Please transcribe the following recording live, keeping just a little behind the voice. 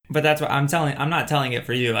But that's what I'm telling. I'm not telling it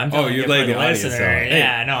for you. I'm telling you're it for letting the the audience listener. know. Hey.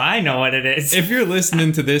 Yeah, no, I know what it is. If you're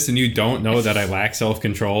listening to this and you don't know that I lack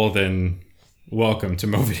self-control, then welcome to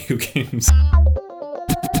Mo Video Games.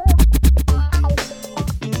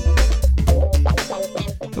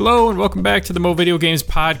 Hello and welcome back to the Mo Video Games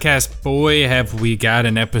podcast. Boy, have we got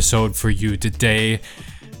an episode for you today.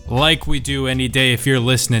 Like we do any day, if you're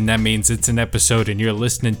listening, that means it's an episode and you're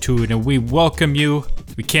listening to it, and we welcome you.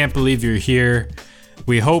 We can't believe you're here.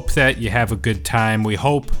 We hope that you have a good time. We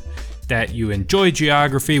hope that you enjoy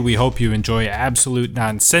geography. We hope you enjoy absolute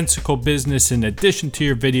nonsensical business in addition to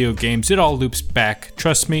your video games. It all loops back.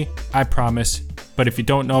 Trust me, I promise. But if you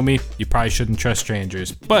don't know me, you probably shouldn't trust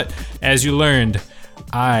strangers. But as you learned,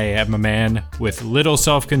 I am a man with little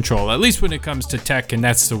self-control, at least when it comes to tech, and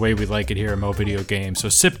that's the way we like it here at Mo Video Games. So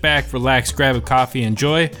sit back, relax, grab a coffee,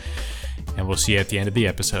 enjoy, and we'll see you at the end of the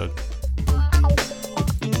episode.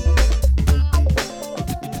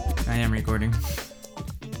 I am recording.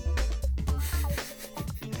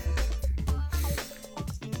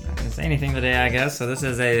 Not gonna say anything today, I guess. So this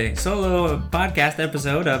is a solo podcast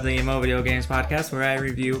episode of the Mo Video Games podcast where I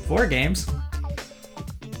review 4 games.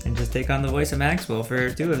 And just take on the voice of Maxwell for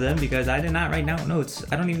 2 of them because I did not write down notes.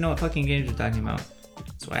 I don't even know what fucking games you're talking about.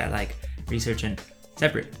 That's why I like researching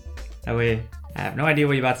separate. That way, I have no idea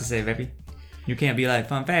what you're about to say, baby. You can't be like,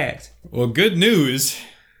 fun facts. Well, good news.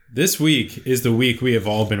 This week is the week we have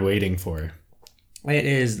all been waiting for. It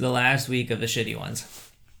is the last week of the shitty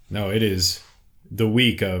ones. No, it is the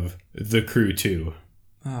week of The Crew 2.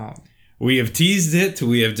 Oh. We have teased it,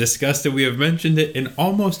 we have discussed it, we have mentioned it in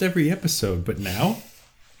almost every episode, but now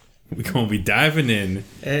we're going to be diving in.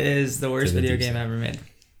 It is the worst video game ever made.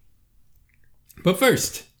 But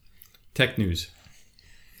first, tech news.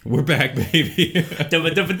 We're back, baby.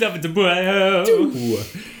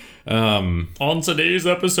 On today's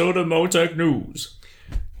episode of MoTech News.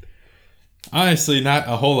 Honestly, not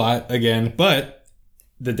a whole lot again, but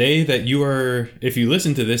the day that you are, if you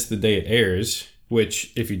listen to this the day it airs,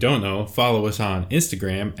 which, if you don't know, follow us on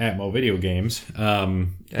Instagram at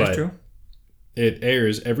MoVideoGames. That's true. It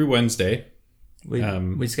airs every Wednesday.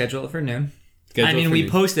 We schedule it for noon. We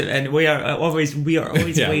post it, and we are always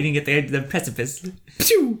yeah. Waiting at the precipice.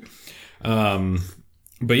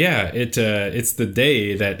 But yeah, it's the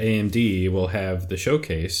day that AMD will have the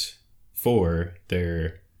showcase for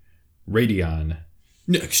their Radeon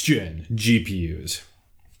Next Gen GPUs.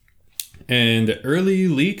 And early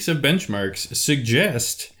leaks of benchmarks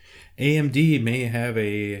suggest AMD may have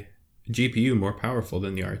a GPU more powerful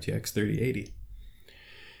than the RTX 3080.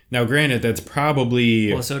 Now, granted, that's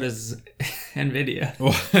probably... Well, so does NVIDIA.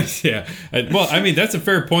 Well, yeah. Well, I mean, that's a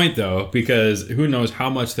fair point, though, because who knows how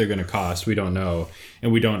much they're going to cost. We don't know.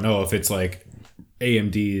 And we don't know if it's like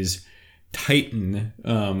AMD's Titan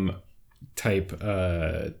type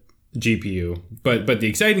GPU. But the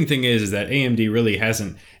exciting thing is that AMD really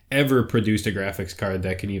hasn't ever produced a graphics card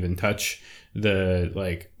that can even touch the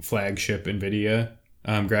like flagship NVIDIA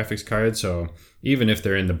graphics card. So even if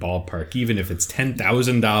they're in the ballpark, even if it's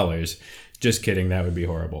 $10,000, just kidding, that would be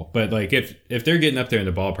horrible. But like if they're getting up there in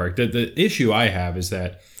the ballpark, the issue I have is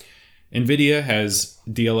that NVIDIA has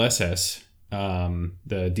DLSS,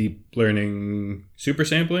 the deep learning super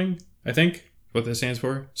sampling, I think what that stands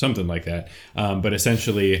for, something like that. But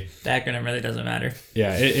essentially, the acronym really doesn't matter.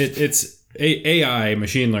 Yeah, it's AI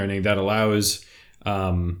machine learning that allows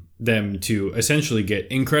them to essentially get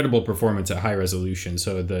incredible performance at high resolution.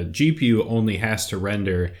 So the GPU only has to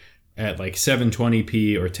render at like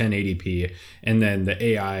 720p or 1080p, and then the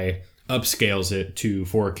AI upscales it to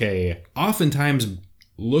 4K, oftentimes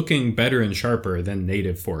looking better and sharper than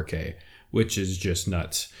native 4K, which is just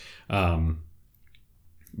nuts.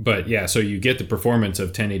 But yeah, so you get the performance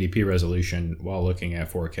of 1080p resolution while looking at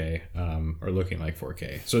 4K, or looking like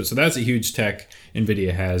 4K. So that's a huge tech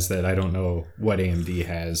NVIDIA has that I don't know what AMD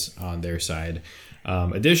has on their side.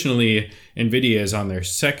 Additionally, NVIDIA is on their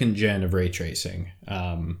 2nd gen of ray tracing.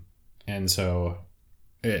 And so,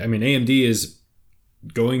 I mean, AMD is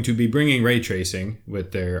going to be bringing ray tracing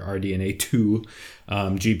with their RDNA 2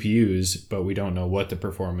 GPUs, but we don't know what the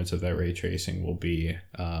performance of that ray tracing will be,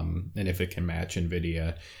 and if it can match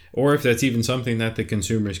NVIDIA, or if that's even something that the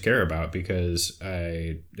consumers care about, because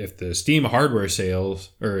if the Steam hardware sales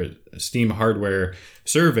or Steam hardware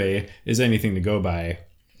survey is anything to go by,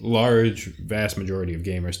 vast majority of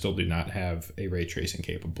gamers still do not have a ray tracing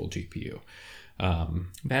capable GPU.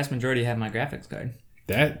 Vast majority have my graphics card.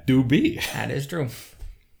 That do be. That is true.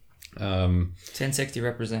 1060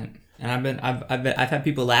 represent. And I've had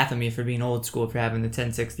people laugh at me for being old school for having the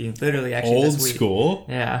 1060. Literally, actually, old this week. School.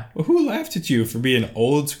 Yeah. Well, who laughed at you for being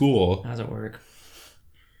old school? I was at work.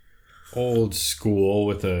 old school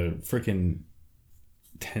with a freaking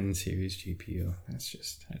 10 series GPU. That's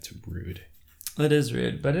rude. It is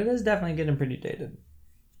rude, but it is definitely getting pretty dated.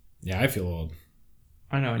 Yeah, I feel old.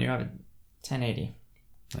 I know, and you have a 1080.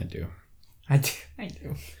 I do. I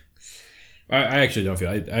do. I actually don't feel.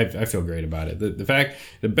 I feel great about it.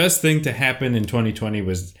 The best thing to happen in 2020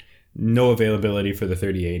 was no availability for the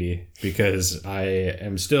 3080 because I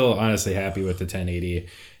am still honestly happy with the 1080,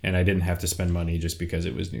 and I didn't have to spend money just because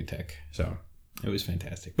it was new tech. So it was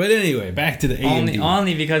fantastic. But anyway, back to the AMD.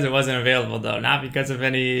 Only because it wasn't available though, not because of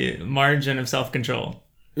any margin of self-control.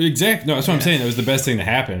 Exactly. No, that's what I'm saying. That was the best thing to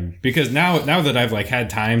happen because now that I've like had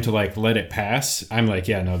time to like let it pass, I'm like,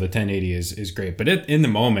 yeah, no, the 1080 is great. But in the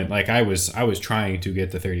moment, like I was trying to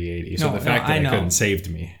get the 3080, so the fact that I couldn't saved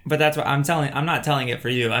me. But that's what I'm telling. I'm not telling it for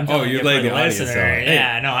you. I'm telling it for the listener.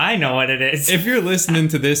 Yeah, no, I know what it is. If you're listening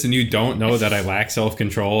to this and you don't know that I lack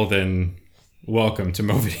self-control, then welcome to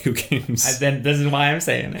Mo Video Games. Then this is why I'm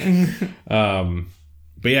saying it.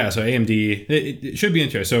 But yeah, so AMD, it should be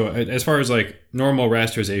interesting. So as far as like normal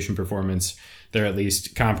rasterization performance, they're at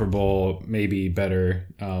least comparable, maybe better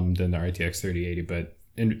than the RTX 3080. But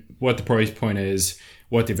what the price point is,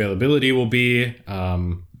 what the availability will be,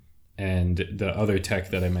 and the other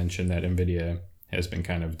tech that I mentioned that NVIDIA has been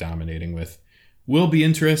kind of dominating with will be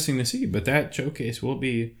interesting to see. But that showcase will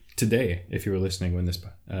be today if you were listening when this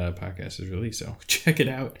podcast is released. So check it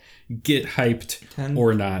out. Get hyped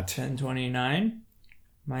or not. 1029.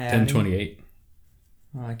 1028.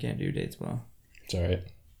 Oh, I can't do dates well. It's all right.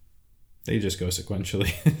 They just go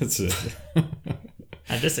sequentially.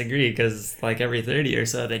 I disagree because like every 30 or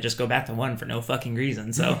so, they just go back to 1 for no fucking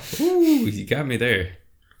reason. So, ooh, you got me there.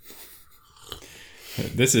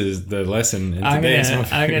 This is the lesson in today's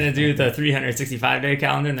I'm gonna do the 365-day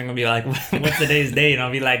calendar, and they're gonna be like, "What's today's date?" And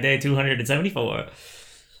I'll be like, "Day 274."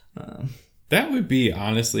 That would be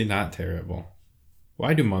honestly not terrible.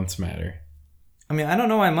 Why do months matter? I mean, I don't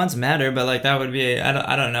know why months matter, but like that would be, I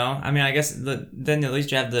don't know. I mean, I guess then at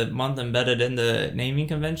least you have the month embedded in the naming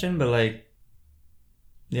convention, but like,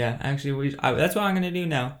 yeah, actually, that's what I'm going to do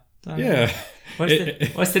now. Yeah.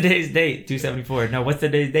 What's today's date? 274. No, what's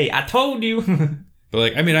today's date? I told you. But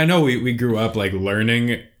like, I mean, I know we grew up like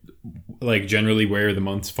learning like generally where the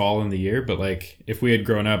months fall in the year, but like if we had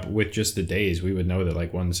grown up with just the days, we would know that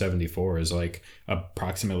like 174 is like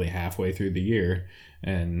approximately halfway through the year.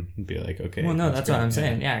 And be like, okay. Well, no, that's what I'm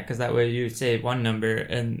saying. Yeah, because that way you say one number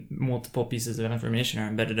and multiple pieces of information are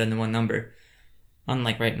embedded in the one number.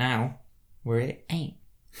 Unlike right now, where it ain't.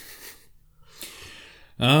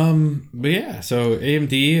 But yeah, so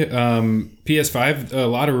AMD, PS5, a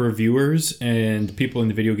lot of reviewers and people in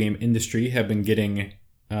the video game industry have been getting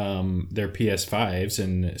their PS5s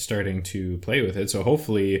and starting to play with it. So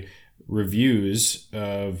hopefully reviews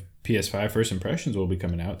of PS5 first impressions will be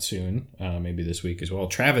coming out soon, maybe this week as well.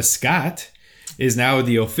 Travis Scott is now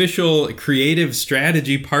the official creative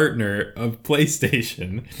strategy partner of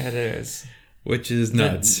PlayStation. It is. Which is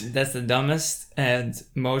nuts. That's the dumbest and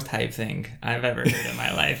most hype thing I've ever heard in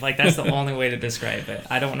my life. Like, that's the only way to describe it.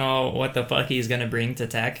 I don't know what the fuck he's going to bring to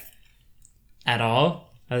tech at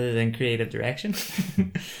all, other than creative direction.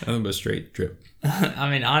 Nothing but straight drip.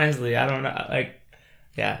 I mean, honestly, I don't know. Like,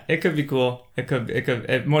 yeah, it could be cool.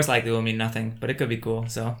 It most likely will mean nothing, but it could be cool.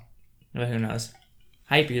 So, but who knows?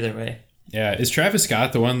 Hype either way. Yeah, is Travis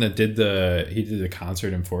Scott the one that did the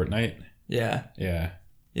concert in Fortnite? Yeah. Yeah.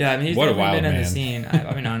 Yeah, I mean, he's definitely been in the scene.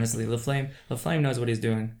 I mean, honestly, LaFlame knows what he's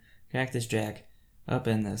doing. Cactus Jack, up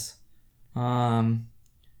in this.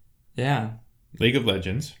 Yeah. League of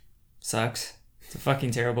Legends. Sucks. It's a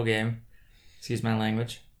fucking terrible game. Excuse my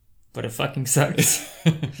language. But it fucking sucks.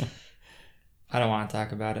 I don't want to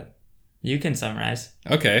talk about it. You can summarize.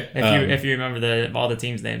 Okay. If you remember all the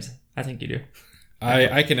teams' names. I think you do.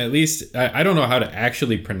 I can at least... I don't know how to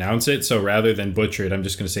actually pronounce it, so rather than butcher it, I'm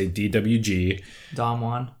just going to say DWG.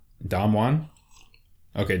 Damwon?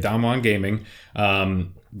 Okay, Damwon Gaming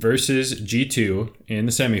versus G2 in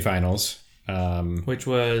the semifinals. Which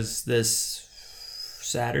was this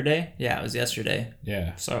Saturday? Yeah, it was yesterday.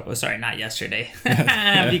 Yeah. So, sorry, not yesterday.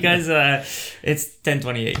 Because it's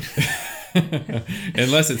 10/28.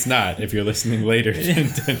 Unless it's not, if you're listening later than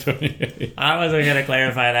 10/28. I wasn't going to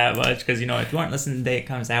clarify that much because, if you aren't listening the day it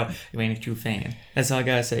comes out, you ain't a true fan. That's all I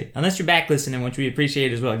got to say. Unless you're back listening, which we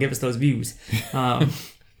appreciate as well. Give us those views. But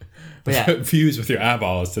yeah. Views with your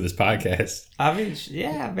eyeballs to this podcast. I mean,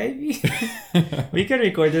 yeah, maybe. We could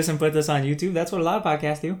record this and put this on YouTube. That's what a lot of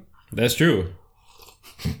podcasts do. That's true.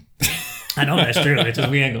 I know that's true. It's just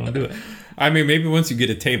we ain't going to do it. I mean, maybe once you get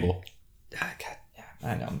a table. God, yeah,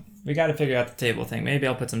 I know. We got to figure out the table thing. Maybe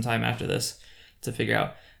I'll put some time after this to figure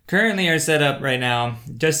out. currently our setup right now,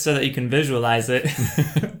 just so that you can visualize it.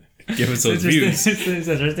 Give us those views.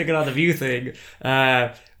 Just thinking on the view thing.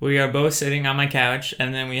 We are both sitting on my couch,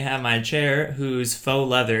 and then we have my chair, whose faux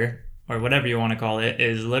leather, or whatever you want to call it,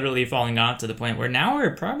 is literally falling off to the point where now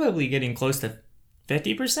we're probably getting close to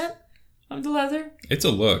 50% of the leather. It's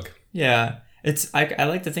a look. Yeah. I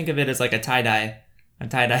like to think of it as like a tie-dye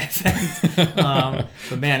effect.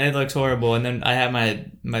 But man, it looks horrible. And then I have my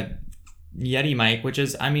Yeti mic, which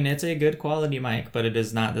is, I mean, it's a good quality mic, but it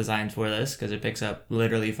is not designed for this because it picks up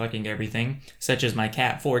literally fucking everything, such as my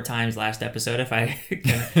cat 4 times last episode, if I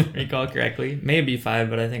can recall correctly. Maybe 5,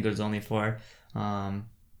 but I think it was only 4.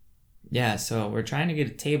 Yeah, so we're trying to get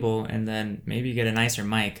a table and then maybe get a nicer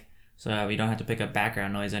mic so we don't have to pick up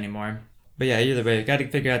background noise anymore. But yeah, either way, got to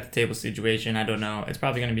figure out the table situation. I don't know. It's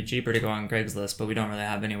probably going to be cheaper to go on Craigslist, but we don't really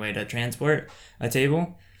have any way to transport a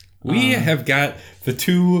table. We have got the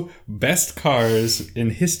 2 best cars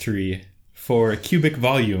in history for cubic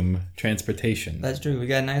volume transportation. That's true. We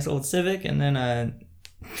got a nice old Civic and then a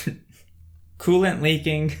coolant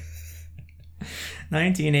leaking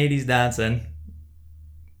 1980s Datsun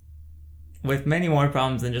with many more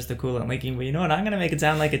problems than just the coolant leaking. But you know what? I'm going to make it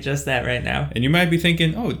sound like it's just that right now. And you might be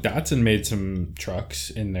thinking, oh, Datsun made some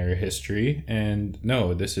trucks in their history. And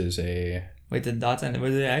no, this is a... Wait, did Datsun...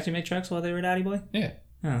 Did they actually make trucks while they were Daddy Boy? Yeah.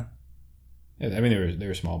 Huh. I mean, they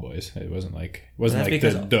were small boys. It wasn't like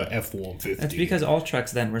the F-150. That's because all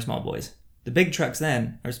trucks then were small boys. The big trucks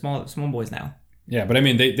then are small boys now. Yeah, but I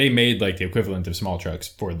mean, they made like the equivalent of small trucks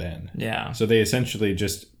for then. Yeah. So they essentially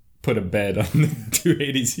just put a bed on the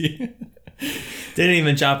 280Z. Didn't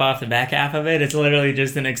even chop off the back half of it. It's literally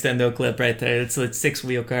just an extendo clip right there. It's a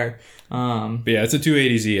 6-wheel car. But yeah, it's a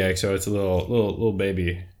 280ZX, so it's a little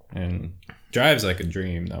baby and drives like a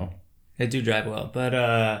dream though. They do drive well, but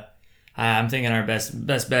I'm thinking our best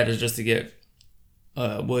bet is just to get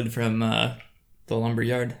wood from the lumber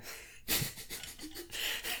yard.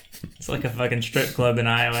 It's like a fucking strip club in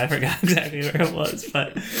Iowa. I forgot exactly where it was,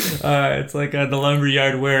 but it's like the lumber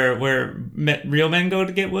yard where real men go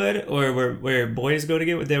to get wood, or where boys go to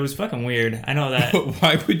get wood. That was fucking weird. I know that.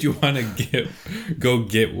 Why would you want to go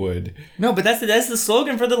get wood? No, but that's the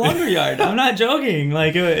slogan for the lumber yard. I'm not joking.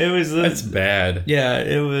 Like it was. That's bad. Yeah,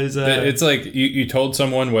 it was. It's like you told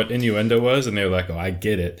someone what innuendo was, and they're like, "Oh, I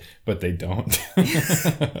get it," but they don't.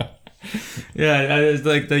 Yeah, it's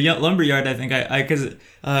like the lumber yard. I think because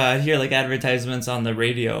I hear like advertisements on the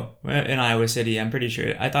radio in Iowa City. I'm pretty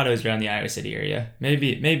sure. I thought it was around the Iowa City area.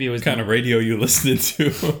 Maybe it was. What kind of radio you listening to?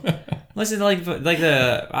 Listen to like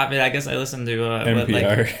the. I mean, I guess I listened to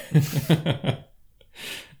NPR.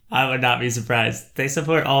 I would not be surprised. They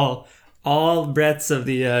support all breadths of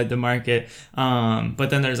the market. But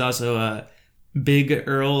then there's also Big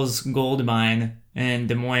Earl's Gold Mine in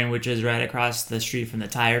Des Moines, which is right across the street from the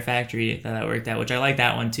tire factory that I worked at, which I like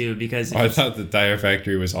that one too because I thought the tire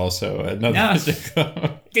factory was also another. No,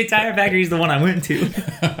 the tire factory is the one I went to.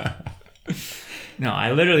 No,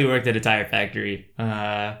 I literally worked at a tire factory.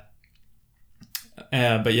 But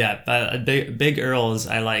yeah, Big Earl's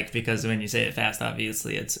I like because when you say it fast,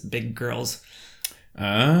 obviously it's Big Girls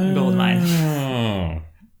Gold Mine.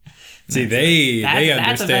 See, they understand.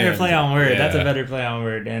 That's a better play on word. Yeah. That's a better play on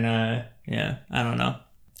word. And yeah, I don't know.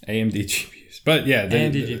 AMD GPUs. But yeah,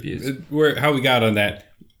 AMD GPUs. How we got on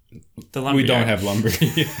that, we don't have lumber.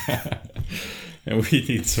 And we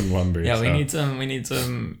need some lumber. Yeah, we need some. We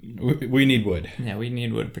need wood. Yeah, we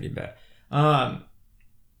need wood pretty bad. I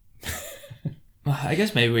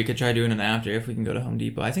guess maybe we could try doing it after if we can go to Home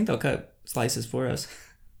Depot. I think they'll cut slices for us.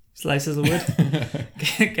 Slices of wood.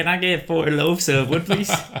 Can I get 4 loaves of wood,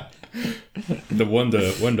 please? The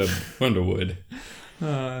Wonder wood.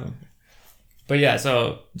 But yeah,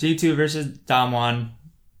 so G2 versus Damwon.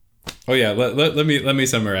 Oh yeah, let me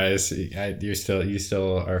summarize. You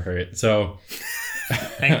still are hurt. So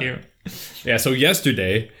thank you. Yeah, so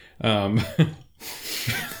yesterday,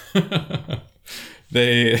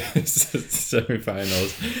 they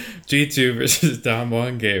semifinals, G2 versus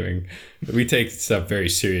Damwon Gaming. We take stuff very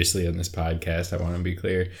seriously in this podcast. I want to be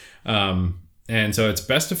clear. And so it's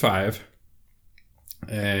best of 5,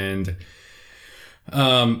 and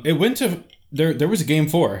it went to there was a game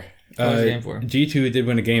 4. Game 4. G2 did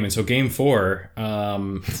win a game, and so game 4,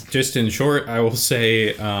 just in short, I will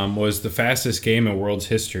say, was the fastest game in world's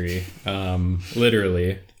history,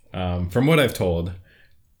 literally, from what I've told.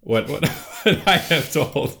 What I have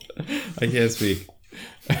told. I can't speak.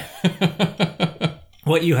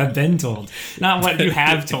 What you have been told, not what you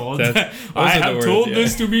have told. I have told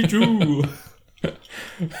this to be true.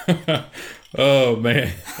 Oh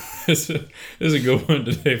man, this is a good one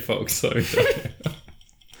today, folks. Let me tell you.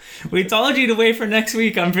 We told you to wait for next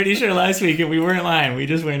week. I'm pretty sure last week, and we weren't lying. We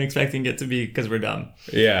just weren't expecting it to be because we're dumb.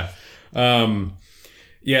 Yeah.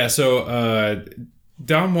 So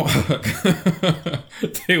Dom Walk,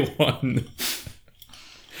 they won.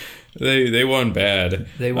 They won bad.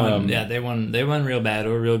 They won. They won real bad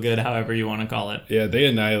or real good, however you want to call it. Yeah, they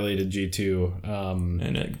annihilated G2.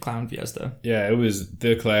 In a clown fiesta. Yeah, it was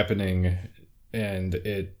the clapping, and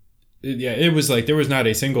it was like there was not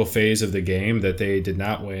a single phase of the game that they did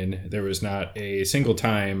not win. There was not a single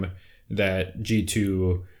time that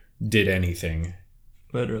G2 did anything.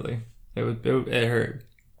 Literally, it hurt.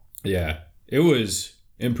 Yeah, it was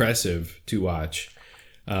impressive to watch,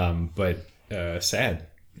 but sad.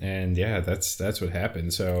 And yeah, that's what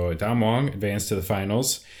happened. So Damwon advanced to the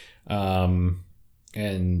finals, and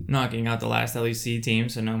knocking out the last LEC team,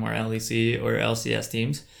 so no more LEC or LCS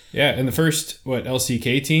teams. Yeah, and the first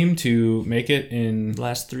LCK team to make it in the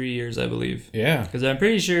last 3 years, I believe. Yeah, because I'm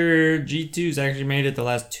pretty sure G2's actually made it the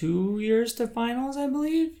last 2 years to finals, I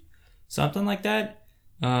believe, something like that.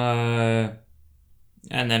 And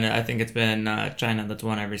then I think it's been China that's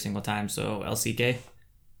won every single time. So LCK.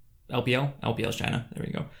 LPL's China. There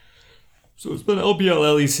we go. So it's been LPL,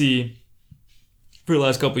 LEC for the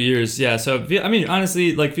last couple of years. Yeah, so, I mean,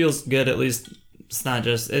 honestly, like, feels good. At least it's not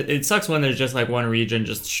just... It sucks when there's just, like, one region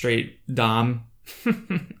just straight Dom.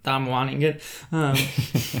 Dom wanting it. But,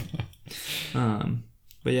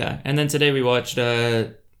 yeah. And then today we watched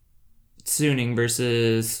Suning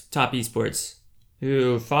versus Top Esports,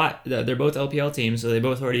 who fought... They're both LPL teams, so they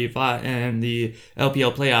both already fought in the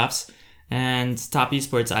LPL playoffs. And Top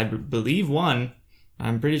Esports, I believe, won.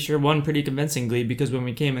 I'm pretty sure won pretty convincingly because when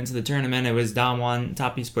we came into the tournament, it was Damwon,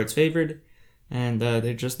 Top Esports favored. And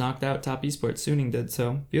they just knocked out Top Esports. Suning did,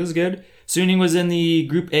 so feels good. Suning was in the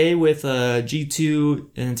Group A with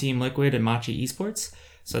G2 and Team Liquid and Machi Esports.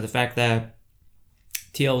 So the fact that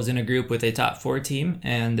TL was in a group with a top 4 team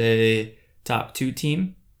and a top 2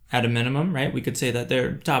 team at a minimum, right? We could say that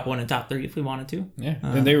they're top 1 and top 3 if we wanted to. Yeah,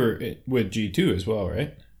 and they were with G2 as well,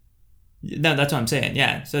 right? No, that's what I'm saying.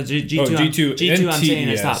 Yeah. So G2, G2 I'm saying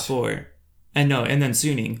is top 4. And then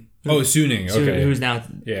Suning. Suning. Okay. Who's now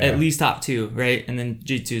at least top 2, right? And then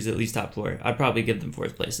G2 is at least top 4. I'd probably give them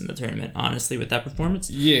 4th place in the tournament, honestly, with that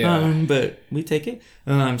performance. Yeah. But we take it.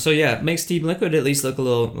 So yeah, it makes Team Liquid at least look a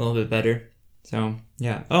little bit better. So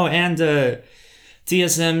yeah. Oh, and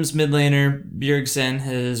TSM's mid laner Bjergsen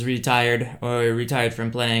has retired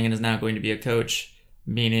from playing and is now going to be a coach.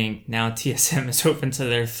 Meaning now TSM is open to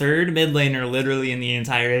their 3rd mid laner literally in the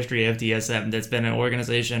entire history of TSM. That's been an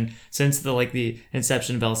organization since the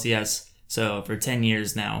inception of LCS. So for 10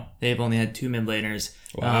 years now, they've only had 2 mid laners.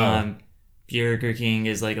 Wow. Burger King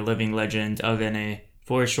is like a living legend of NA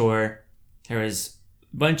for sure. There was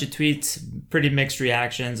a bunch of tweets, pretty mixed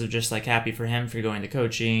reactions of just like happy for him for going to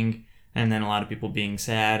coaching, and then a lot of people being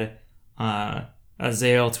sad.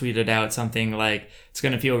 Azale tweeted out something like, it's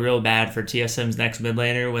going to feel real bad for TSM's next mid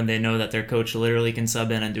laner when they know that their coach literally can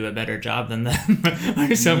sub in and do a better job than them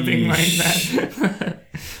or something like that.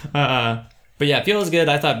 But yeah, it feels good.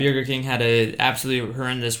 I thought Burger King had a absolutely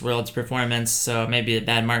horrendous Worlds performance, so maybe a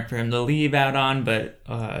bad mark for him to leave out on, but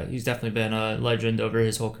he's definitely been a legend over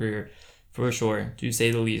his whole career, for sure, to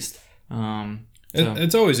say the least.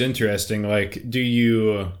 It's always interesting. Like, do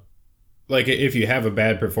you... Like, if you have a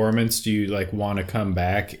bad performance, do you, like, want to come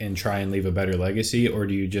back and try and leave a better legacy? Or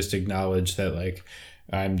do you just acknowledge that, like,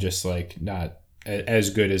 I'm just, like, not as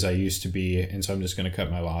good as I used to be, and so I'm just going to cut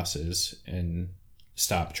my losses and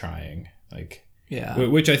stop trying? Like, yeah.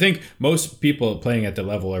 Which I think most people playing at the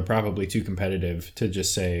level are probably too competitive to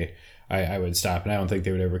just say, I would stop. And I don't think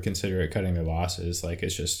they would ever consider it cutting their losses. Like,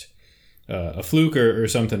 it's just a fluke or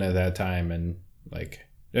something at that time. And, like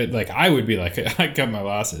I would be like, I cut my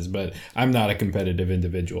losses, but I'm not a competitive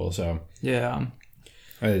individual, so yeah,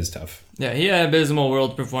 it is tough. Yeah, he had abysmal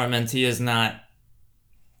world performance. He is not.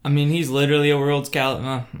 I mean, he's literally a world's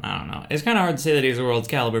caliber. I don't know. It's kind of hard to say that he's a world's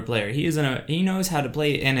caliber player. He knows how to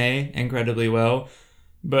play NA incredibly well,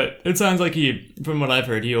 but it sounds like from what I've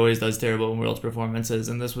heard, he always does terrible in world's performances,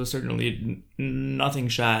 and this was certainly nothing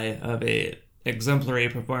shy of a exemplary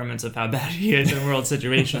performance of how bad he is in world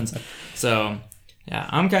situations. So. Yeah,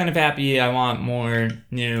 I'm kind of happy. I want more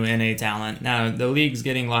new NA talent. Now, the league's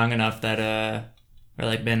getting long enough that, or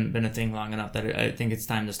like been a thing long enough that I think it's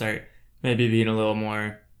time to start maybe being a little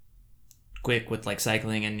more quick with like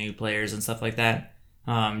cycling and new players and stuff like that.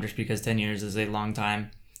 Just because 10 years is a long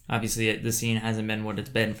time. Obviously, the scene hasn't been what it's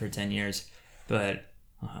been for 10 years. But,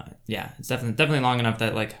 yeah, it's definitely long enough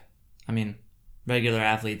that, like, I mean, regular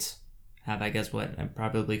athletes have, I guess,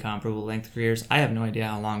 probably comparable length careers. I have no idea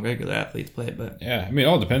how long regular athletes play, but yeah, I mean, it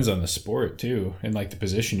all depends on the sport too, and like the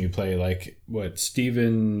position you play. Like what,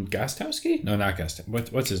 Steven Gostowski? No, not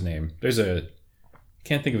Gostowski. What's his name?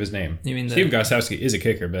 Can't think of his name. You mean Steven Gostowski is a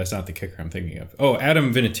kicker, but that's not the kicker I'm thinking of. Oh,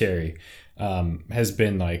 Adam Vinatieri has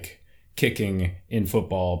been like kicking in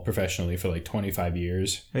football professionally for like 25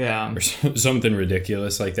 years. Yeah. Or something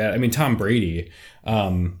ridiculous like that. I mean, Tom Brady,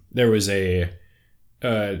 there was I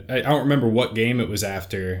don't remember what game it was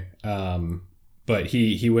after, but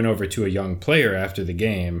he went over to a young player after the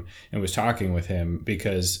game and was talking with him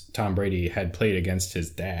because Tom Brady had played against his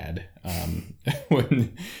dad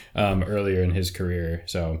when earlier in his career.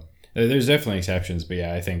 So there's definitely exceptions, but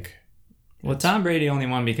yeah, I think. Well, Tom Brady only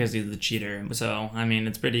won because he's the cheater. So, I mean,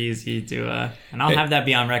 it's pretty easy to... and I'll have that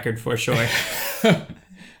be on record for sure.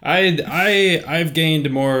 I've gained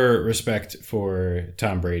more respect for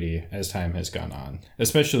Tom Brady as time has gone on,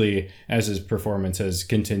 especially as his performance has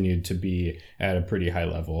continued to be at a pretty high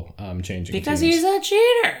level, changing because teams. he's a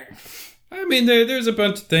cheater. I mean, there's a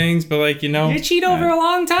bunch of things, but like, You cheat over a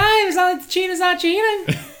long time. It's not cheating's not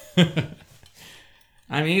cheating.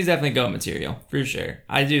 I mean, he's definitely GOAT material, for sure.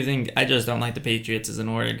 I just don't like the Patriots as an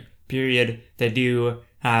org, period. They do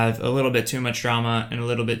have a little bit too much drama and a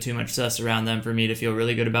little bit too much sus around them for me to feel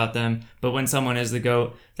really good about them. But when someone is the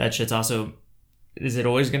GOAT, that shit's also... Is it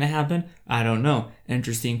always going to happen? I don't know.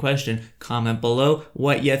 Interesting question. Comment below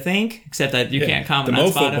what you think. Except that you can't comment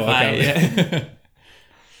on Spotify.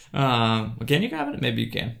 Well, can you comment? Maybe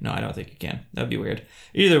you can. No, I don't think you can. That'd be weird.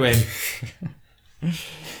 Either way...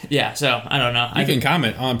 Yeah, so I don't know. You can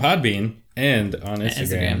comment on Podbean and on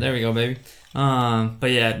Instagram. There we go, baby.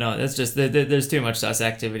 But yeah, no, it's just there's too much sus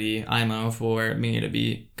activity, IMO, for me to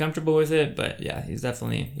be comfortable with it. But yeah, he's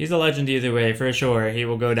a legend either way, for sure. He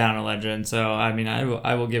will go down a legend. So I mean,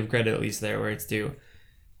 I will give credit at least there where it's due.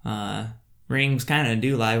 Rings kind of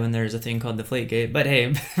do lie when there's a thing called Deflategate, but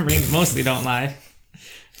hey, rings mostly don't lie.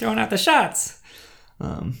 Throwing out the shots.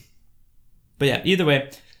 But yeah, either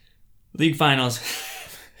way. League finals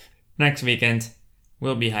next weekend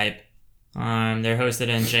will be hype. They're hosted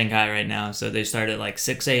in Shanghai right now, so they start at like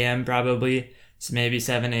 6 a.m. probably. It's maybe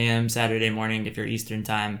 7 a.m. Saturday morning if you're Eastern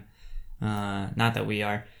time. Not that we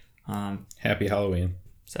are. Happy Halloween.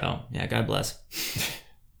 So, yeah, God bless.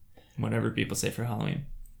 Whatever people say for Halloween.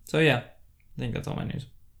 So, yeah, I think that's all my news.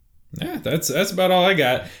 Yeah, that's about all I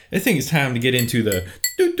got. I think it's time to get into the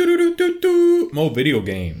more video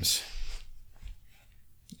games.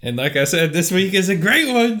 And like I said, this week is a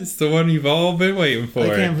great one. It's the one you've all been waiting for.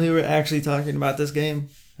 I can't believe we're actually talking about this game.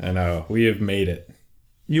 I know. We have made it.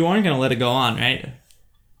 You aren't going to let it go on, right?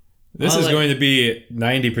 This is going to be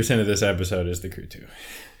 90% of this episode is The Crew 2.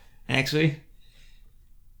 Actually?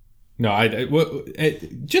 No,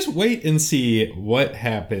 just wait and see what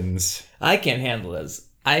happens. I can't handle this.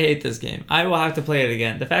 I hate this game. I will have to play it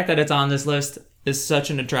again. The fact that it's on this list is such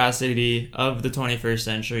an atrocity of the 21st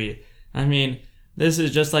century. I mean... This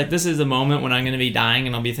is the moment when I'm going to be dying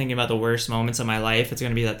and I'll be thinking about the worst moments of my life. It's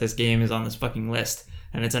going to be that this game is on this fucking list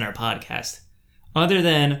and it's in our podcast. Other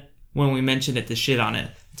than when we mentioned it to shit on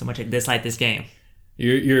it. So much I dislike this game.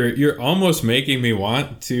 You're almost making me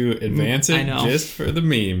want to advance it just for the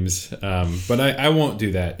memes. But I won't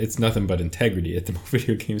do that. It's nothing but integrity at the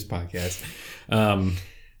Video Games Podcast.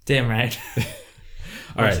 Damn right.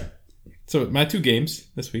 All right. So my two games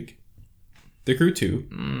this week. The Crew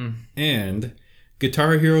 2 and...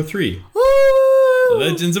 Guitar Hero 3. Woo!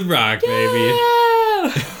 Legends of Rock, baby.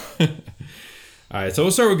 Alright, so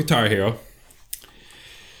we'll start with Guitar Hero.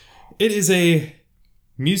 It is a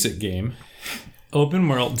music game. Open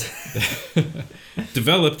world.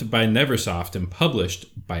 Developed by Neversoft and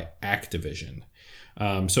published by Activision.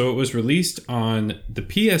 So it was released on the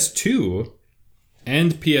PS2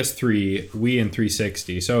 and PS3, Wii, and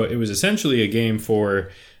 360. So it was essentially a game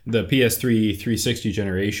for... the PS3 360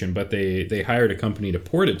 generation, but they hired a company to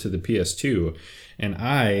port it to the PS2, and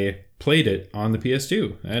I played it on the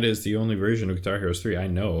PS2. That is the only version of Guitar Hero 3 I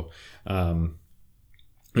know.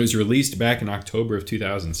 It was released back in October of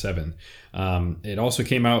 2007. It also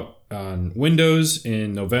came out on Windows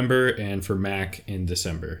in November and for Mac in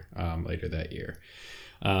December later that year.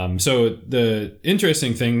 So the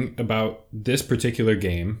interesting thing about this particular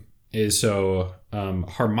game is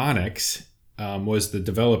Harmonix was the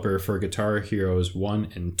developer for Guitar Heroes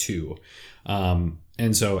 1 and 2.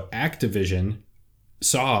 And so Activision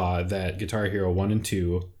saw that Guitar Hero 1 and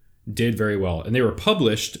 2 did very well. And they were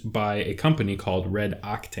published by a company called Red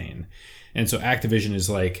Octane. And so Activision is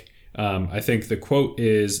like, I think the quote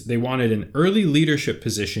is, they wanted an early leadership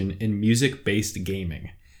position in music-based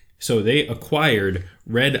gaming. So they acquired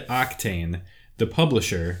Red Octane, the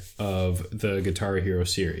publisher of the Guitar Hero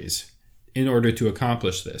series in order to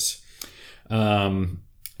accomplish this.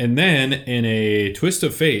 And then, in a twist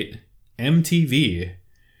of fate, MTV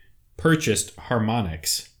purchased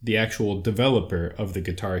Harmonix, the actual developer of the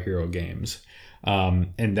Guitar Hero games.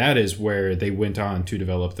 And that is where they went on to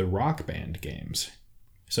develop the Rock Band games.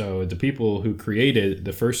 So the people who created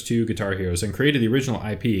the first two Guitar Heroes and created the original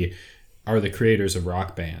IP are the creators of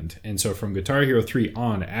Rock Band. And so from Guitar Hero 3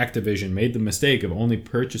 on, Activision made the mistake of only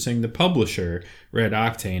purchasing the publisher, Red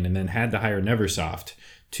Octane, and then had to hire Neversoft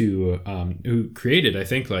to who created, I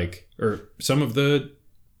think, or some of the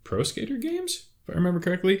Pro Skater games, if I remember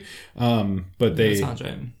correctly. But they... That sounds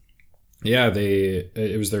right. Yeah,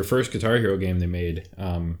 it was their first Guitar Hero game they made.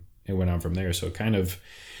 It went on from there. So kind of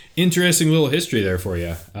interesting little history there for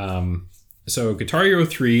you. So Guitar Hero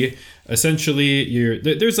 3, essentially,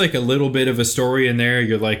 there's like a little bit of a story in there.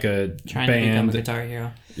 You're like a trying band. to become a Guitar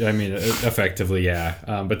Hero. I mean, effectively,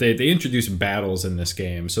 yeah. But they introduce battles in this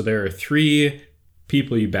game. So there are 3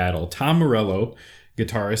 people you battle. Tom Morello,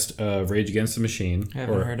 guitarist of Rage Against the Machine. I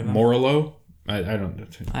haven't heard of him. Morello. I don't.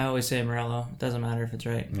 I always say Morello. It doesn't matter if it's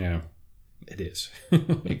right. Yeah, it is.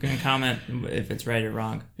 You can comment if it's right or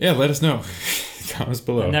wrong. Yeah, let us know. Comments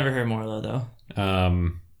below. I've never heard Morello, though.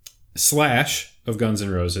 Slash of Guns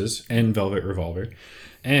N' Roses and Velvet Revolver,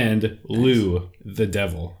 and Lou the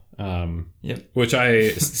Devil, which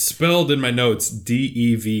I spelled in my notes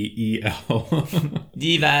Devel.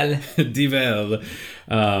 Devel.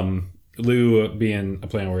 Devel. Lou being a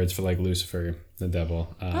play on words for like Lucifer, the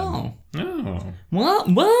devil. Oh.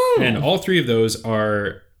 Whoa. And all 3 of those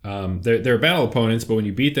are they're battle opponents, but when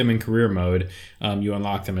you beat them in career mode, you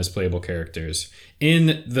unlock them as playable characters.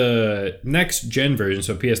 In the next gen version,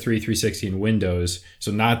 so PS3, 360, and Windows,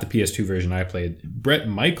 so not the PS2 version I played, Bret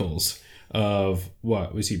Michaels of,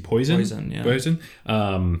 what was he, Poison? Poison, yeah. Poison?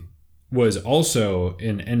 Was also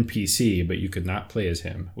an NPC, but you could not play as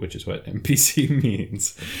him, which is what NPC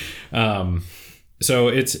means. So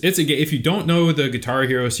it's a game. If you don't know the Guitar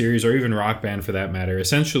Hero series or even Rock Band for that matter,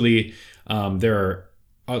 essentially there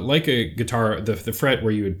are like a guitar, the fret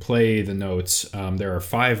where you would play the notes. There are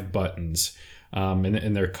 5 buttons,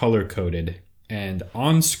 and they're color coded. And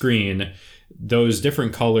on screen, those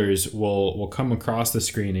different colors will come across the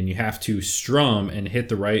screen, and you have to strum and hit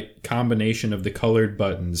the right combination of the colored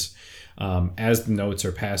buttons as the notes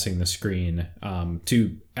are passing the screen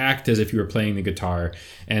to act as if you were playing the guitar.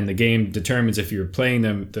 And the game determines if you're playing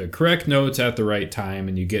them the correct notes at the right time,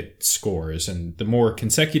 and you get scores. And the more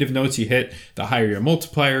consecutive notes you hit, the higher your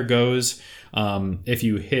multiplier goes. If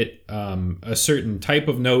you hit a certain type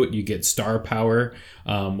of note, you get star power,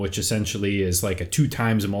 which essentially is like a 2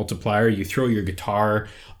 times multiplier. You throw your guitar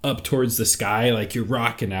up towards the sky like you're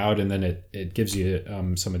rocking out, and then it gives you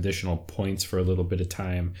some additional points for a little bit of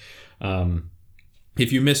time.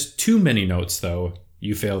 If you miss too many notes, though,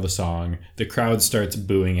 you fail the song. The crowd starts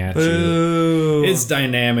booing at you. It's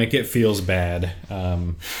dynamic. It feels bad.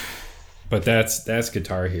 But that's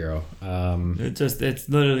Guitar Hero. It's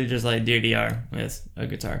literally just like DDR with a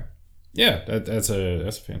guitar. Yeah, that's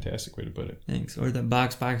a fantastic way to put it. Thanks. Or the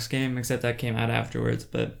box game, except that came out afterwards.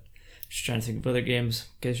 But just trying to think of other games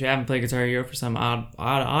because you haven't played Guitar Hero for some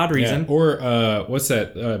odd reason. Yeah. Or what's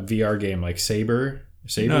that VR game like Saber?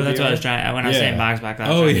 No, that's VR? what I was trying. When I was saying box, I was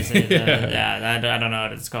trying to say I don't know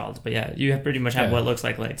what it's called, but yeah, you pretty much have what looks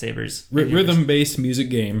like lightsabers. Rhythm-based music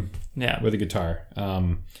game. Yeah. With a guitar.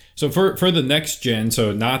 So for the next gen,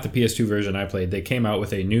 so not the PS2 version I played, they came out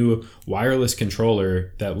with a new wireless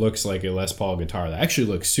controller that looks like a Les Paul guitar. That actually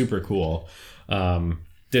looks super cool.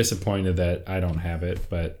 Disappointed that I don't have it,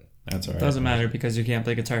 but that's all right. Doesn't matter because you can't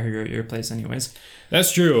play Guitar Hero at your place anyways.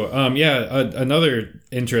 That's true. Another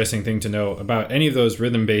interesting thing to know about any of those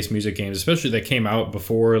rhythm-based music games, especially that came out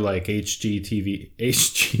before like HGTV,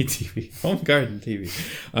 Home Garden TV,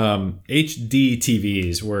 HD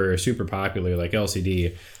TVs were super popular, like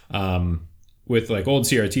LCD. With like old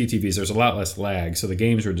CRT TVs, there's a lot less lag, so the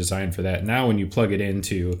games were designed for that. Now when you plug it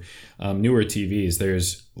into newer TVs,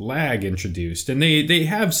 there's lag introduced, and they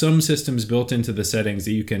have some systems built into the settings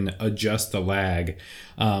that you can adjust the lag,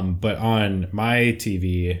 but on my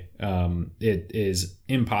TV it is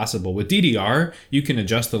impossible. With DDR you can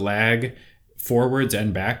adjust the lag forwards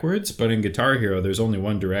and backwards, but in Guitar Hero there's only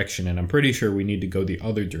one direction, and I'm pretty sure we need to go the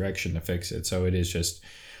other direction to fix it, so it is just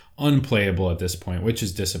unplayable at this point, which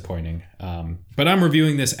is disappointing. But I'm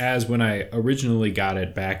reviewing this as when I originally got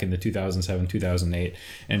it back in the 2007-2008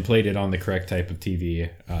 and played it on the correct type of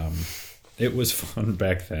TV. It was fun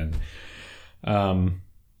back then. They're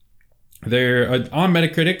on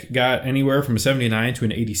Metacritic, got anywhere from a 79 to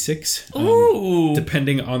an 86,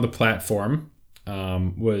 depending on the platform.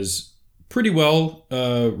 Was pretty well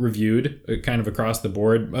reviewed, kind of across the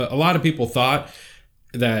board. A lot of people thought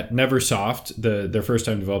that Neversoft, their first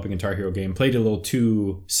time developing a Guitar Hero game, played a little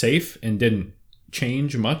too safe and didn't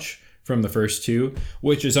change much from the first two,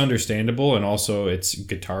 which is understandable. And also, it's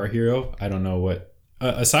Guitar Hero. I don't know what,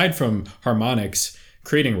 aside from harmonics,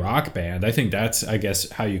 creating Rock Band, I think that's, I guess,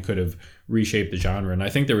 how you could have reshaped the genre. And I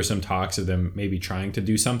think there were some talks of them maybe trying to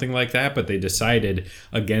do something like that, but they decided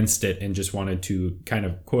against it and just wanted to kind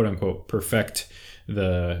of, quote unquote, perfect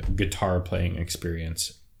the guitar playing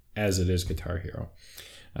experience as it is Guitar Hero.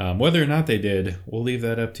 Whether or not they did, we'll leave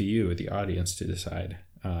that up to you, the audience, to decide.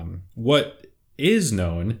 What is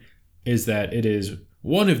known is that it is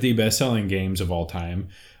one of the best-selling games of all time.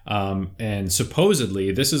 And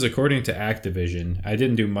supposedly, this is according to Activision. I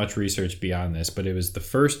didn't do much research beyond this, but it was the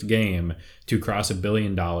first game to cross $1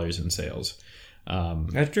 billion in sales.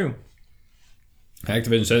 That's true.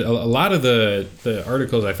 Activision said a lot of the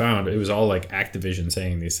articles I found, it was all like Activision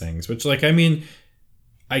saying these things, which, like, I mean,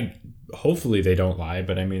 hopefully they don't lie,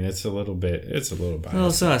 but I mean, it's a little biased. A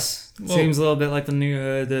little sus. Well, seems a little bit like the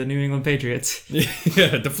New England Patriots.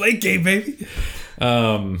 Yeah, the Flake game, baby.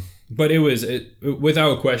 But it was,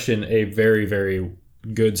 without question, a very, very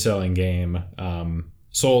good selling game.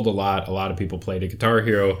 Sold a lot. A lot of people played it. Guitar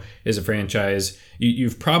Hero is a franchise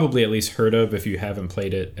you've probably at least heard of if you haven't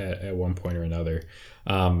played it at one point or another.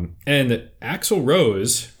 And Axl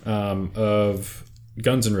Rose of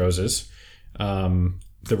Guns N' Roses,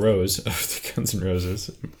 the Rose of the Guns N'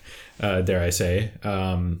 Roses, dare I say,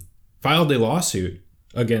 filed a lawsuit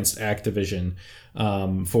against Activision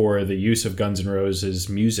for the use of Guns N' Roses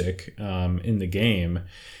music in the game.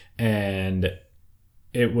 And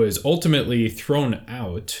it was ultimately thrown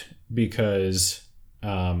out because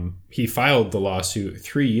he filed the lawsuit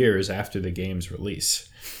 3 years after the game's release.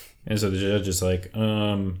 And so the judge is like,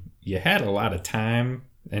 you had a lot of time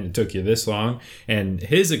and it took you this long. And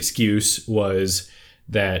his excuse was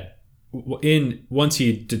that once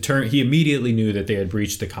he immediately knew that they had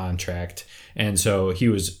breached the contract. And so he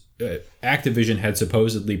was Activision had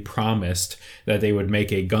supposedly promised that they would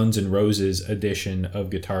make a Guns N' Roses edition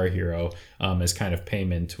of Guitar Hero as kind of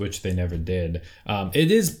payment, which they never did.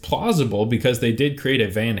 It is plausible because they did create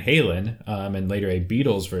a Van Halen and later a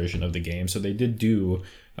Beatles version of the game. So they did do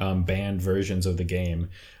band versions of the game.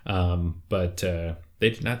 But they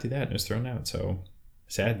did not do that and it was thrown out. So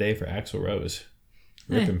sad day for Axl Rose.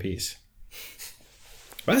 Rip in peace.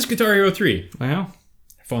 But that's Guitar Hero 3. Wow.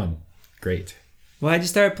 Fun. Great. Why'd you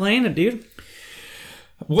start playing it, dude?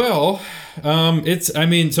 Well,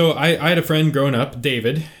 I had a friend growing up,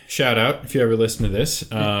 David, shout out if you ever listen to this.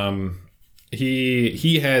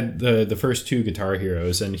 He had the first two Guitar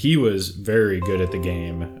Heroes and he was very good at the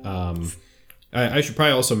game. I should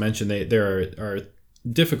probably also mention that there are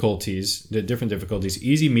difficulties, the different difficulties: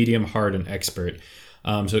 easy, medium, hard, and expert.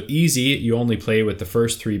 So easy, you only play with the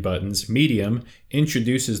first three buttons. Medium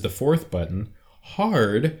introduces the fourth button.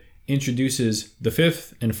 Hard introduces the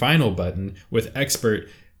fifth and final button, with expert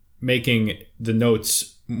making the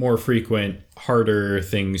notes more frequent, harder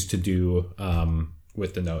things to do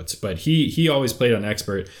with the notes. But he always played on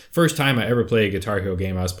expert. First time I ever played a Guitar Hero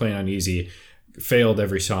game, I was playing on easy. Failed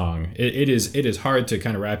every song. It is hard to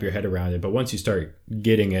kind of wrap your head around it, but once you start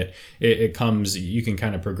getting it comes. You can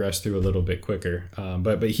kind of progress through a little bit quicker.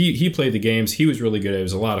 But he played the games. He was really good. It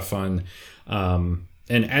was a lot of fun. And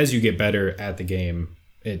as you get better at the game,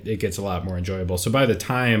 it gets a lot more enjoyable. So by the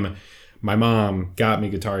time my mom got me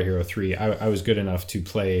Guitar Hero 3, I was good enough to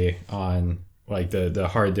play on like the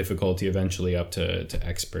hard difficulty, eventually up to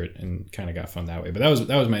expert, and kind of got fun that way. But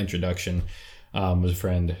that was my introduction. Was a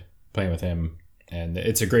friend playing with him. And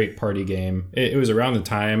it's a great party game. It was around the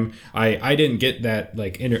time I didn't get that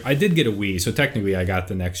I did get a Wii, so technically I got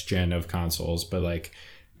the next gen of consoles. But like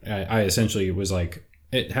I essentially was like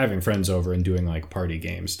having friends over and doing like party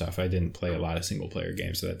game stuff. I didn't play a lot of single player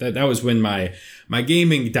games. So that was when my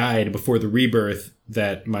gaming died before the rebirth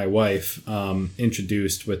that my wife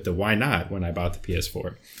introduced with the why not when I bought the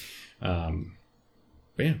PS4.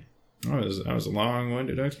 But yeah. That was a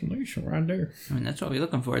long-winded explanation right there. I mean, that's what we're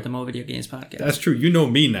looking for at the Mo Video Games Podcast. That's true. You know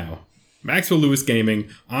me now. Maxwell Lewis Gaming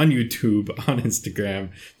on YouTube, on Instagram.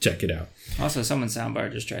 Check it out. Also, someone's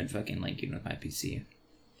soundbar just tried fucking linking with my PC.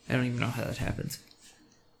 I don't even know how that happens.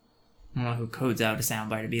 I don't know who codes out a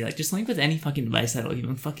soundbar to be like, just link with any fucking device that'll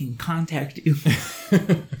even fucking contact you.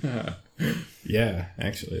 Yeah,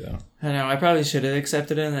 actually, though. I know. I probably should have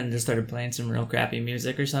accepted it and then just started playing some real crappy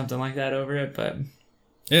music or something like that over it, but...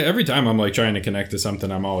 Yeah, every time I'm like trying to connect to something,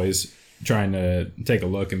 I'm always trying to take a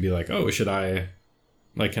look and be like, oh, should I,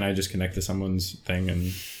 like, can I just connect to someone's thing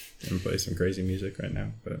and play some crazy music right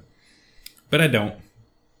now? But I don't.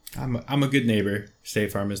 I'm a good neighbor.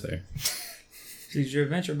 State Farm is there. Choose your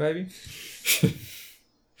adventure, baby.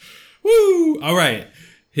 Woo! All right.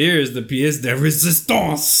 Here's the pièce de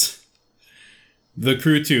résistance. The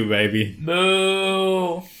Crew 2, baby.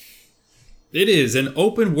 Boo! It is an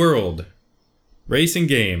open world racing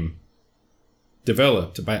game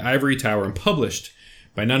developed by Ivory Tower and published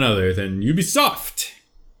by none other than Ubisoft,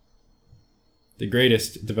 the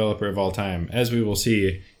greatest developer of all time, as we will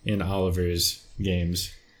see in Oliver's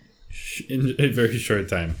games in a very short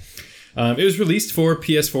time. It was released for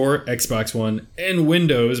PS4, Xbox One, and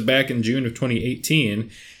Windows back in June of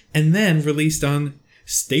 2018, and then released on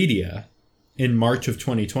Stadia in March of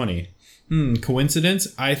 2020.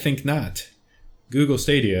 Coincidence? I think not. Google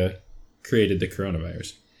Stadia created the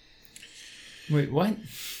coronavirus. Wait, what?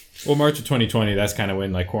 Well, March of 2020, that's kind of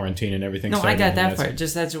when like quarantine and everything started. No, I got that part.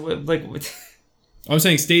 Just that's like... I'm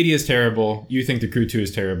saying Stadia is terrible. You think the Crew 2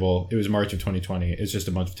 is terrible. It was March of 2020. It's just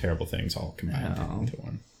a bunch of terrible things all combined into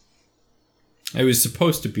one. It was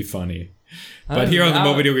supposed to be funny. But here on the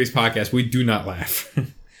Mo Video Games Podcast, we do not laugh.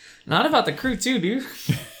 Not about the Crew 2, dude.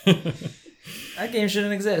 That game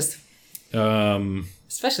shouldn't exist.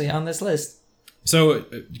 Especially on this list. So,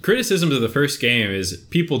 criticisms of the first game is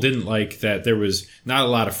people didn't like that there was not a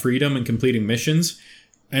lot of freedom in completing missions.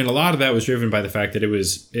 And a lot of that was driven by the fact that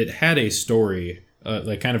it had a story,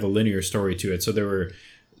 like kind of a linear story to it. So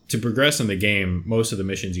to progress in the game, most of the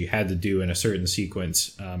missions you had to do in a certain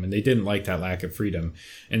sequence, and they didn't like that lack of freedom.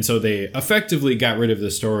 And so they effectively got rid of the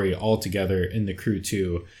story altogether in the Crew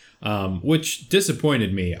 2, which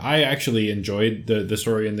disappointed me. I actually enjoyed the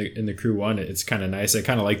story in the Crew 1. It's kind of nice. I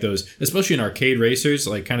kind of like those, especially in arcade racers,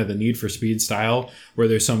 like kind of the Need for Speed style, where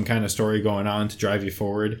there's some kind of story going on to drive you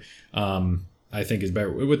forward. I think is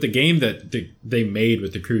better. With the game that they made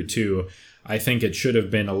with the Crew 2, I think it should have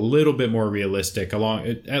been a little bit more realistic,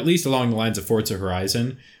 at least along the lines of Forza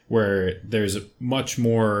Horizon, where there's much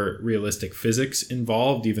more realistic physics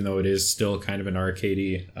involved, even though it is still kind of an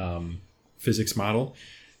arcadey physics model.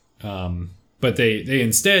 But they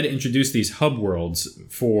instead introduced these hub worlds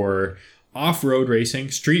for off-road racing,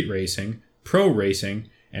 street racing, pro racing,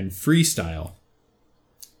 and freestyle.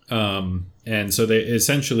 And so they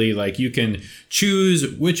essentially, like, you can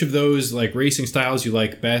choose which of those like racing styles you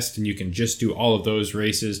like best, and you can just do all of those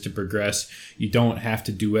races to progress. You don't have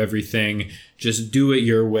to do everything. Just do it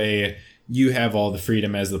your way. You have all the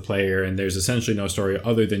freedom as the player, and there's essentially no story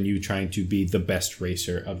other than you trying to be the best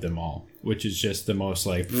racer of them all, which is just the most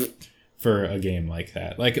like for a game like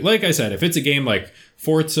that. Like I said, if it's a game like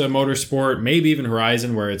Forza Motorsport, maybe even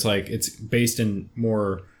Horizon, where it's like it's based in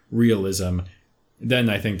more realism,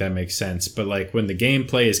 then I think that makes sense. But like when the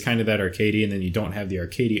gameplay is kind of that arcadey, and then you don't have the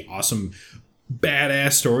arcadey awesome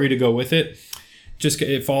badass story to go with it,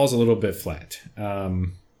 it falls a little bit flat.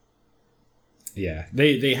 Yeah,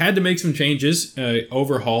 they had to make some changes,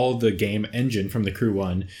 overhaul the game engine from the Crew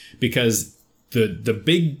 1, because the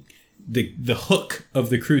hook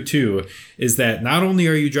of the Crew 2 is that not only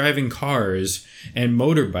are you driving cars and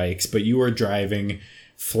motorbikes, but you are driving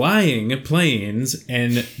flying planes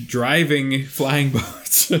and driving flying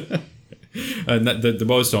boats. The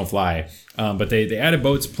boats don't fly, but they added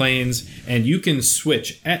boats, planes, and you can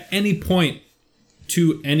switch at any point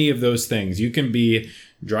to any of those things. You can be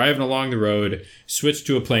driving along the road, switch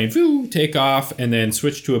to a plane, take off, and then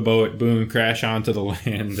switch to a boat, boom, crash onto the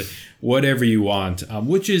land, whatever you want,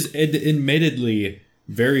 which is admittedly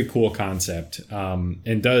very cool concept,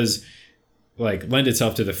 and does like lend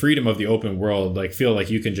itself to the freedom of the open world. Like feel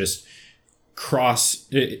like you can just cross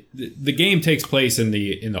it. The game takes place in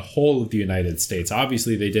the whole of the United States.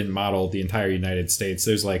 Obviously they didn't model the entire United States.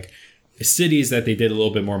 There's like cities that they did a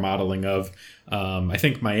little bit more modeling of. I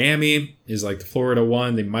think Miami is like the Florida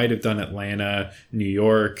one. They might have done Atlanta, New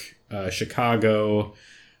York, Chicago,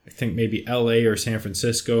 I think maybe LA or San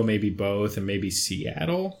Francisco, maybe both, and maybe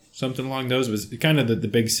Seattle, something along those. Was kind of the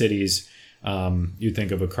big cities you'd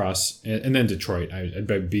think of across, and then Detroit.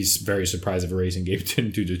 I'd be very surprised if a racing game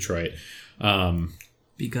didn't do Detroit.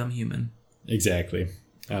 Become Human. Exactly.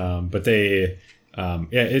 But they,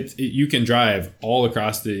 you can drive all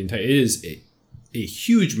across the entire. It is a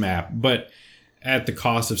huge map, but at the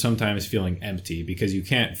cost of sometimes feeling empty, because you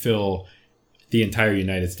can't fill the entire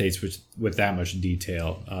United States with that much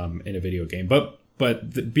detail in a video game.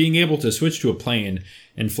 But being able to switch to a plane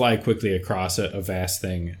and fly quickly across a vast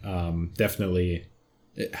thing definitely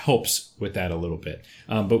it helps with that a little bit.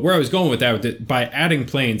 But where I was going with that, by adding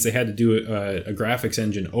planes, they had to do a graphics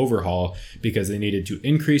engine overhaul, because they needed to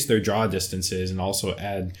increase their draw distances and also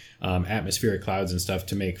add atmospheric clouds and stuff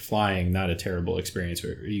to make flying not a terrible experience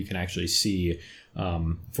where you can actually see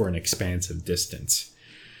for an expansive distance.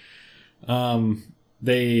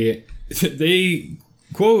 they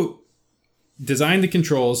quote designed the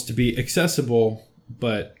controls to be accessible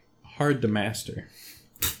but hard to master.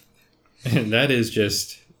 And that is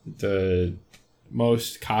just the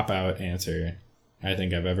most cop-out answer I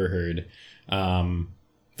think I've ever heard.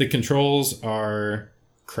 The controls are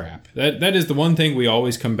crap. That is the one thing we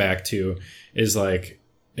always come back to is like,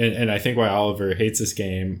 and I think why Oliver hates this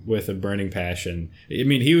game with a burning passion. I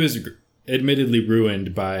mean, he was admittedly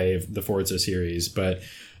ruined by the Forza series, but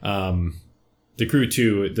the Crew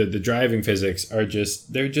 2, the driving physics are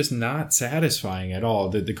they're just not satisfying at all.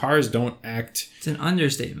 The cars don't act... It's an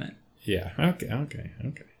understatement. Yeah, okay.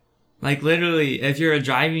 Like, literally, if you're a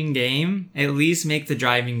driving game, at least make the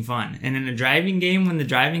driving fun. And in a driving game, when the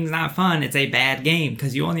driving's not fun, it's a bad game.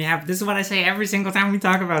 Because you only have... This is what I say every single time we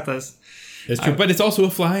talk about this. It's true, but it's also a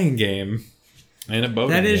flying game. And a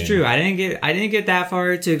boating game. That is true. I didn't get that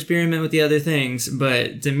far to experiment with the other things.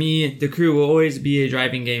 But to me, the Crew will always be a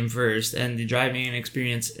driving game first. And the driving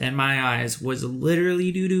experience, in my eyes, was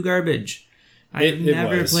literally doo-doo garbage. I've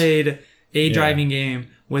never played a driving game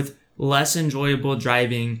with less enjoyable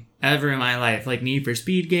driving ever in my life. Like Need for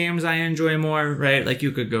Speed games I enjoy more, right? Like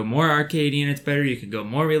you could go more arcadey and it's better. You could go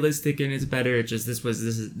more realistic and it's better. It's just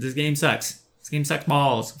this game sucks. This game sucks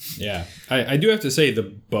balls. Yeah. I do have to say the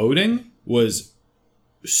boating was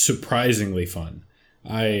surprisingly fun.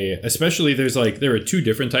 Especially there are two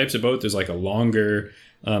different types of boat. There's like a longer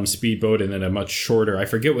speedboat and then a much shorter, I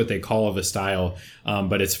forget what they call the style,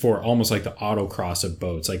 but it's for almost like the autocross of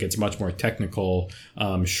boats. Like it's much more technical,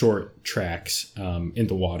 short tracks in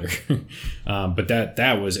the water. But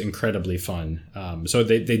that was incredibly fun. So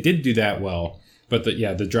they did do that well. But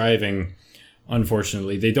the driving,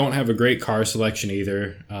 unfortunately, they don't have a great car selection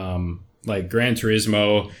either. Like Gran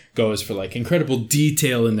Turismo goes for like incredible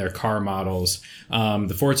detail in their car models.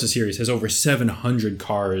 The Forza series has over 700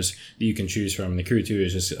 cars that you can choose from. The Crew 2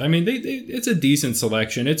 is just, I mean, it's a decent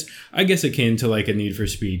selection. It's, I guess, akin to like a Need for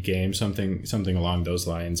Speed game, something along those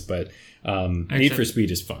lines. But Need for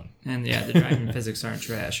Speed is fun. And yeah, the driving physics aren't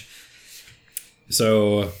trash.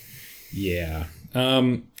 So, yeah.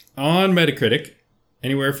 On Metacritic,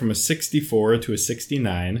 anywhere from a 64 to a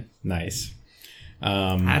 69. Nice.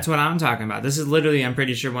 That's what I'm talking about. This is literally, I'm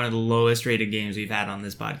pretty sure, one of the lowest rated games we've had on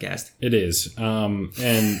this podcast. It is.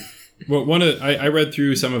 And I read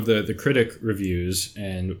through some of the critic reviews,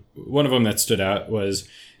 and one of them that stood out was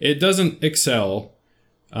it doesn't excel,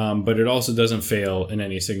 but it also doesn't fail in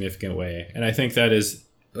any significant way. And I think that is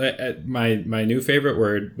my new favorite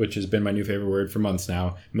word, which has been my new favorite word for months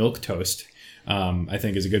now, milquetoast. I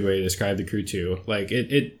think is a good way to describe the Crew 2. Like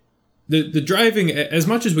The driving, as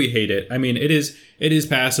much as we hate it, I mean, it is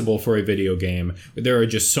passable for a video game. But there are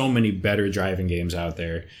just so many better driving games out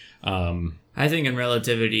there. I think in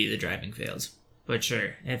relativity, the driving fails. But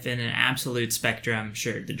sure, if in an absolute spectrum,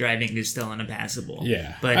 sure, the driving is still unpassable.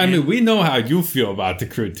 Yeah. But I mean, we know how you feel about the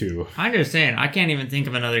Crew 2. I'm just saying, I can't even think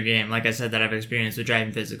of another game, like I said, that I've experienced with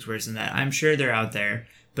driving physics worse than that. I'm sure they're out there.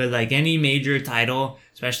 But like any major title,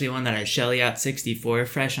 especially one that has Shelly Out 64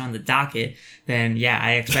 fresh on the docket, then yeah,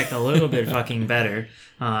 I expect a little bit fucking better.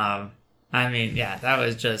 I mean, yeah, that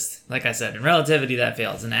was just, like I said, in relativity that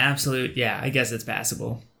fails. In absolute, yeah, I guess it's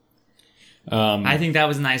passable. I think that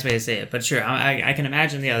was a nice way to say it. But sure, I can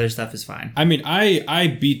imagine the other stuff is fine. I mean, I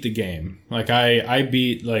beat the game. Like I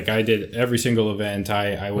did every single event.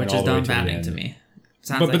 I went all the way to the end. Which is dumbfounding to me.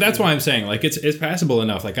 But that's why I'm saying, like, it's passable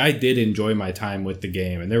enough. Like, I did enjoy my time with the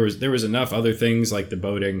game, and there was enough other things like the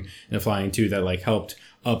boating and the flying too that like helped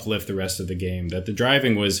uplift the rest of the game. That the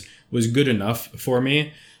driving was good enough for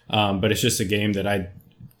me, but it's just a game that I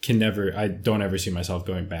don't ever see myself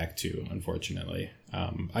going back to, unfortunately.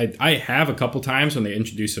 I have a couple times when they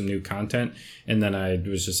introduced some new content, and then I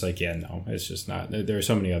was just like, yeah, no, it's just not. There are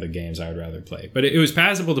so many other games I would rather play, but it was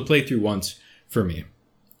passable to play through once for me.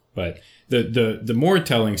 But the more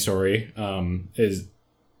telling story is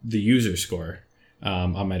the user score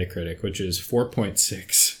on Metacritic, which is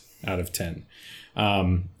 4.6 out of 10.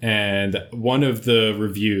 And one of the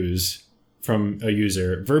reviews from a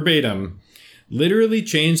user, verbatim, literally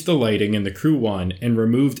changed the lighting in the Crew 1 and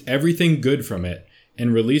removed everything good from it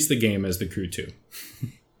and released the game as the Crew 2.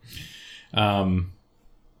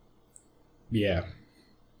 Yeah.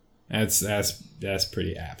 That's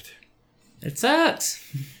pretty apt. It sucks.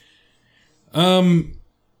 Yeah.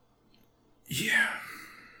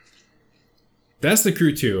 That's the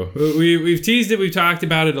Crew 2. We've teased it. We've talked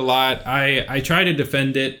about it a lot. I try to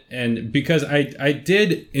defend it, and because I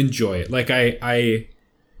did enjoy it. Like I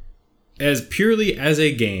as purely as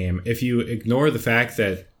a game, if you ignore the fact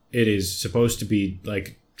that it is supposed to be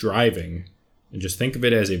like driving and just think of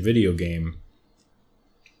it as a video game,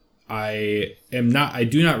 I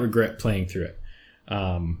do not regret playing through it.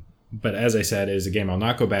 But as I said, it is a game I'll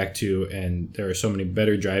not go back to, and there are so many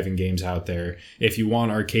better driving games out there. If you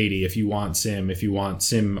want arcadey, if you want sim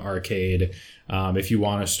arcade, if you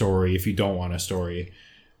want a story, if you don't want a story,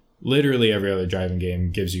 literally every other driving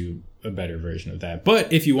game gives you a better version of that.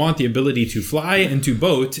 But if you want the ability to fly and to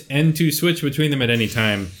boat and to switch between them at any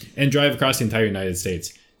time and drive across the entire United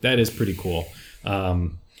States, that is pretty cool.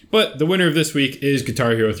 But the winner of this week is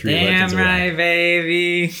Guitar Hero 3 Legends of Rock. Damn right,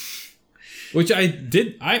 baby. Which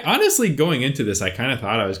I honestly, going into this, I kind of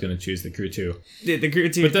thought I was going to choose the Crew 2. The Crew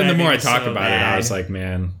 2. But then the more I talk about it, I was like,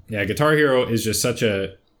 man, yeah, Guitar Hero is just such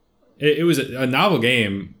a... It was a novel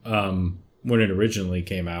game when it originally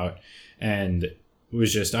came out. And it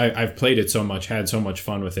was just... I've played it so much, had so much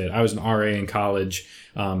fun with it. I was an RA in college,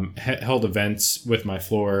 held events with my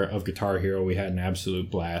floor of Guitar Hero. We had an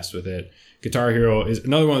absolute blast with it. Guitar Hero is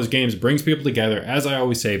another one of those games that brings people together. As I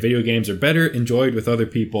always say, video games are better enjoyed with other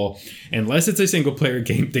people, unless it's a single player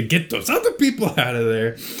game to get those other people out of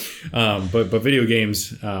there. But video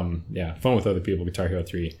games, fun with other people. Guitar Hero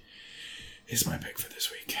 3 is my pick for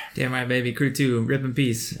this week. Damn right, baby. Crew 2, rip in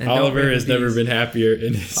peace. And Oliver has never been happier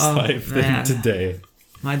in his life than today.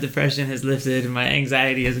 My depression has lifted and my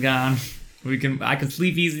anxiety is gone. I can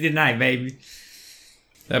sleep easy tonight, baby.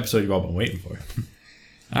 The episode you've all been waiting for.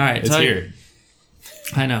 All right, it's here.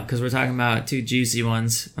 I know, because we're talking about two juicy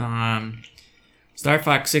ones. Star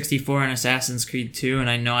Fox 64 and Assassin's Creed 2, and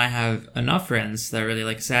I know I have enough friends that really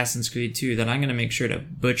like Assassin's Creed 2 that I'm going to make sure to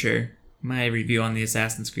butcher my review on the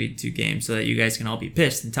Assassin's Creed 2 game so that you guys can all be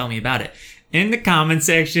pissed and tell me about it in the comment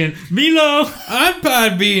section below. On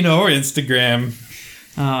Podbean or Instagram.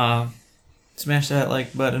 Smash that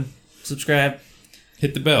like button. Subscribe.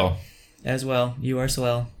 Hit the bell. As well. You are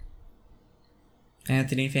swell.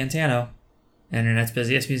 Anthony Fantano, Internet's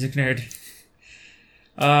busiest music nerd.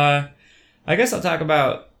 I guess I'll talk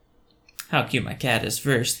about how cute my cat is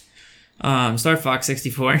first. Star Fox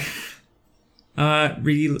 64.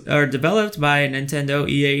 Developed by Nintendo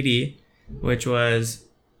EAD, which was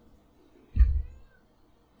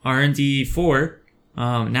R&D 4.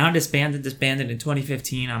 Now disbanded in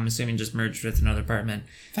 2015. I'm assuming just merged with another department.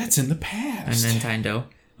 That's in the past. And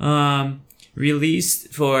Nintendo.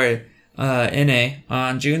 Released for NA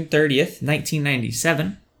on June 30th,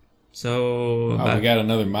 1997. So we got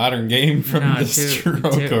another modern game from the Stroke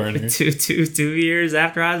Corner. 2 years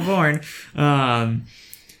after I was born.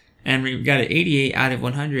 And we got an 88 out of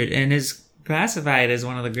 100 and is classified as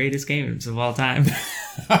one of the greatest games of all time.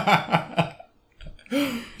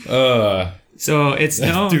 So it's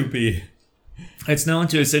known. It's known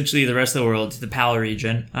to essentially the rest of the world, the PAL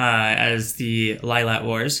region, as the Lylat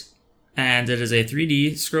Wars. And it is a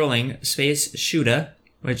 3D scrolling space shooter,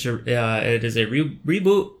 which it is a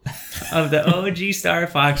reboot of the OG Star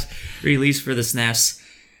Fox released for the SNES.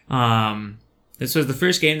 This was the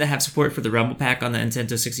first game to have support for the Rumble Pack on the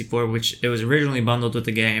Nintendo 64, which it was originally bundled with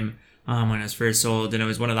the game when it was first sold, and it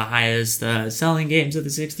was one of the highest selling games of the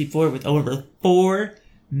 64 with over 4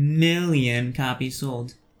 million copies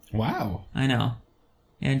sold. Wow. I know.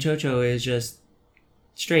 And Chocho is just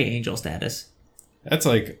straight angel status. That's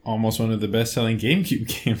like almost one of the best-selling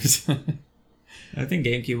GameCube games. I think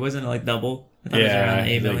GameCube wasn't like double. I thought it was around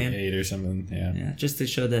 8 million. Like 8 or something, Yeah, just to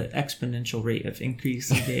show the exponential rate of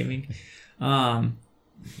increase in gaming. Gosh,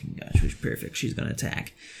 she's perfect. She's going to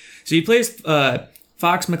attack. So you play as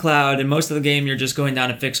Fox McCloud, and most of the game you're just going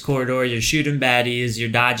down a fixed corridor. You're shooting baddies, you're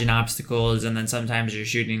dodging obstacles, and then sometimes you're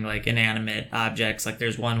shooting like inanimate objects. Like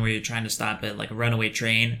there's one where you're trying to stop at like a runaway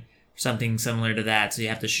train. Something similar to that, so you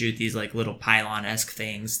have to shoot these like little pylon-esque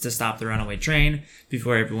things to stop the runaway train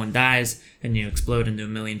before everyone dies, and you explode into a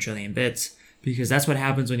million trillion bits, because that's what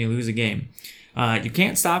happens when you lose a game. You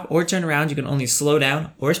can't stop or turn around. You can only slow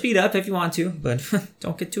down or speed up if you want to, but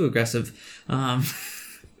don't get too aggressive. And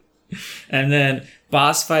then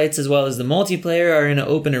boss fights as well as the multiplayer are in an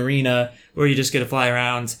open arena where you just get to fly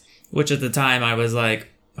around, which at the time I was like,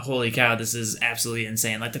 holy cow, this is absolutely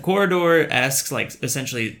insane. Like the corridor-esque, like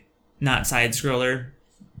essentially not side scroller,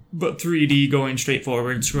 but 3D going straight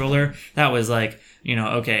forward scroller. That was like,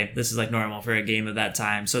 okay, this is like normal for a game of that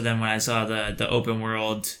time. So then when I saw the open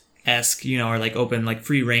world-esque, or like open, like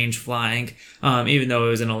free range flying, even though it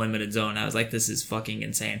was in a limited zone, I was like, this is fucking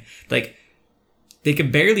insane. Like, they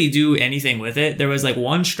could barely do anything with it. There was like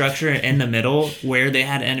one structure in the middle where they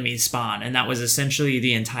had enemies spawn, and that was essentially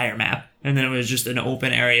the entire map. And then it was just an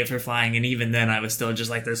open area for flying, and even then I was still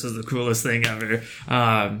just like, this is the coolest thing ever,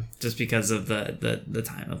 just because of the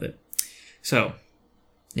time of it. So,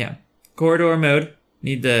 yeah. Corridor mode.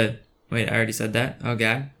 Wait, I already said that? Oh,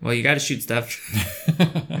 God. Well, you gotta shoot stuff.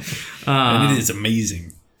 And it is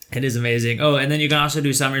amazing. It is amazing. Oh, and then you can also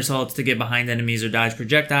do somersaults to get behind enemies or dodge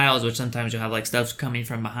projectiles, which sometimes you'll have like stuff coming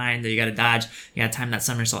from behind that you gotta dodge. You gotta time that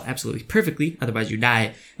somersault absolutely perfectly, otherwise you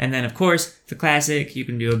die. And then, of course, the classic, you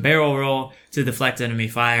can do a barrel roll to deflect enemy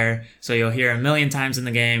fire. So you'll hear a million times in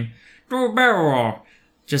the game, do a barrel roll.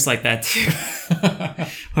 Just like that too.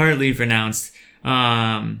 Hardly pronounced,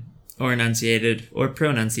 or enunciated, or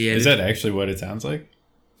pronunciated. Is that actually what it sounds like?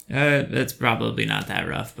 It's probably not that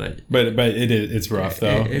rough, but it's rough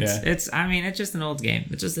though. It's I mean, it's just an old game.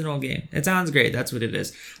 It's just an old game. It sounds great. That's what it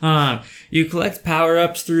is. You collect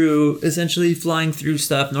power-ups through essentially flying through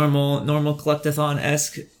stuff. Normal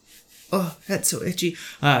collectathon-esque. Oh, that's so itchy.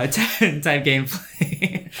 Type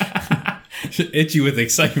gameplay. Itchy with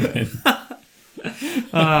excitement.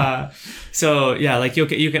 So yeah, like you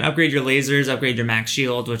can upgrade your lasers, upgrade your max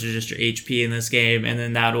shield, which is just your HP in this game, and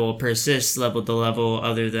then that will persist level to level.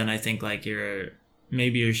 Other than I think like your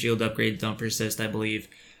shield upgrades don't persist, I believe.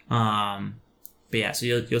 But yeah, so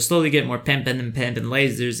you'll slowly get more pimping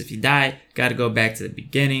lasers. If you die, got to go back to the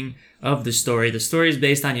beginning of the story. The story is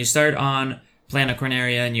based on you start on Planet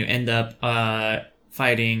Corneria and you end up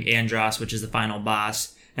fighting Andross, which is the final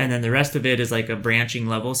boss. And then the rest of it is like a branching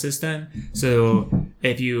level system. So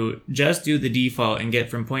if you just do the default and get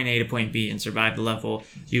from point A to point B and survive the level,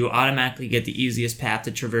 you automatically get the easiest path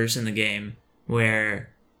to traverse in the game,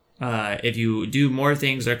 where if you do more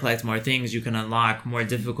things or collect more things, you can unlock more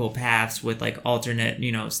difficult paths with like alternate,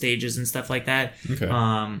 stages and stuff like that.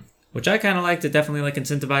 Okay. Which I kind of liked. It definitely like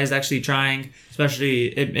incentivized actually trying,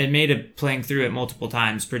 especially it made it playing through it multiple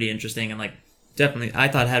times pretty interesting, and like definitely I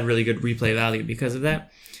thought had really good replay value because of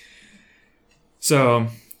that. So,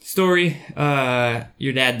 story,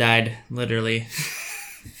 your dad died, literally.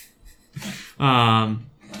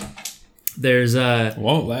 There's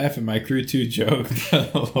Won't laugh at my Crew 2 joke.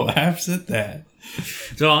 Laughs at that.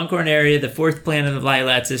 So on Corneria, the fourth planet of the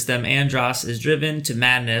Lylat system, Andross is driven to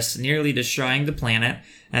madness, nearly destroying the planet.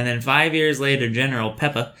 And then 5 years later, General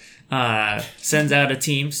Peppa sends out a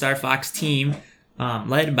team, Star Fox team,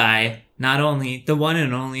 led by not only the one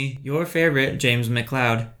and only your favorite James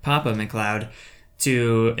McCloud, Papa McCloud,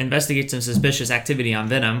 to investigate some suspicious activity on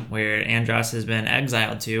Venom, where Andross has been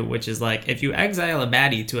exiled to, which is like, if you exile a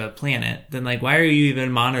baddie to a planet, then like, why are you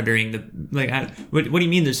even monitoring what do you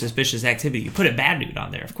mean there's suspicious activity? You put a bad dude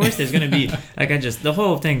on there. Of course there's going to be, the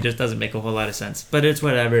whole thing just doesn't make a whole lot of sense, but it's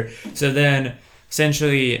whatever. So then,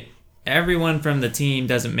 essentially, everyone from the team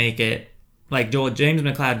doesn't make it. Like, James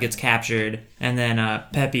McCloud gets captured, and then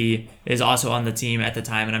Peppy is also on the team at the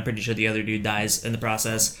time, and I'm pretty sure the other dude dies in the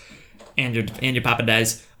process. And your papa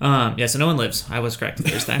dies. So no one lives. I was correct the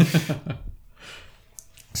first time.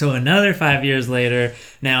 So another 5 years later,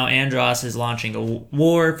 now Andross is launching a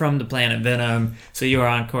war from the planet Venom. So you are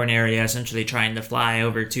on Corneria, essentially trying to fly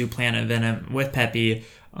over to planet Venom with Peppy.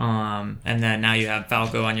 And then now you have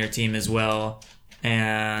Falco on your team as well.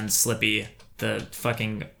 And Slippy, the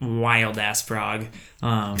fucking wild-ass frog.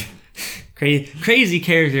 Crazy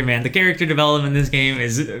character, man. The character development in this game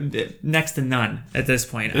is next to none at this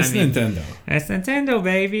point. Nintendo. It's Nintendo,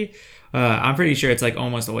 baby. I'm pretty sure it's like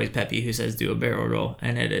almost always Peppy who says do a barrel roll,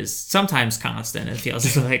 and it is sometimes constant. It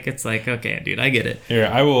feels like it's like, okay, dude, I get it. Here,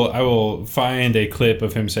 I will find a clip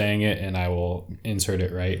of him saying it, and I will insert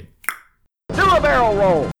it right. Do a barrel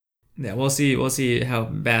roll. Yeah, we'll see how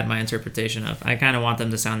bad my interpretation of. I kind of want them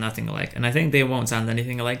to sound nothing alike, and I think they won't sound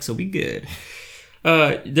anything alike, so we good.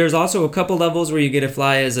 There's also a couple levels where you get to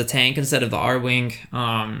fly as a tank instead of the R-Wing,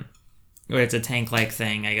 where it's a tank-like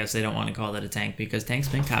thing. I guess they don't want to call it a tank because tank's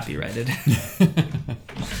been copyrighted.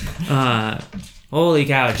 Holy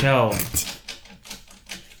cow, Joe.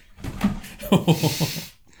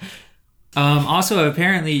 Also,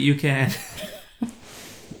 apparently you can...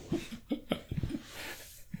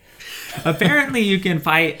 Apparently you can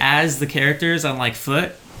fight as the characters on, like,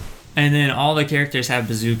 foot. And then all the characters have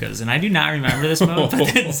bazookas, and I do not remember this mode,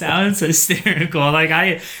 but it sounds hysterical. Like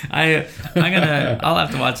I'll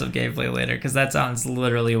have to watch some gameplay later because that sounds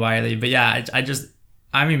literally wily. But yeah,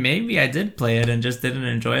 maybe I did play it and just didn't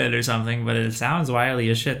enjoy it or something. But it sounds wily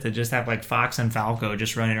as shit to just have like Fox and Falco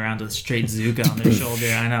just running around with straight bazooka on their shoulder.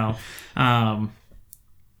 I know.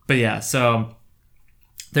 But yeah, so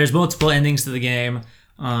there's multiple endings to the game.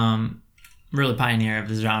 Really pioneer of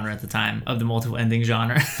the genre at the time, of the multiple ending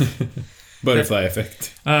genre. Butterfly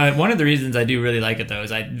effect. One of the reasons I do really like it, though,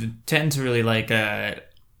 is I tend to really like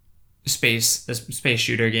space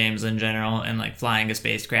shooter games in general, and like flying a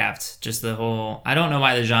spacecraft. Just the whole... I don't know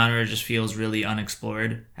why the genre just feels really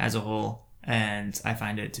unexplored as a whole, and I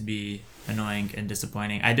find it to be annoying and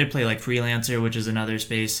disappointing. I did play like Freelancer, which is another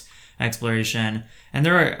space exploration. And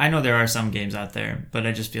I know there are some games out there, but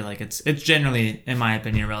I just feel like it's generally, in my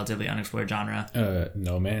opinion, a relatively unexplored genre.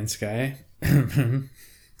 No Man's Sky.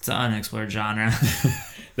 It's an unexplored genre.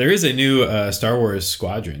 There is a new Star Wars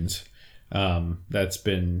Squadrons that's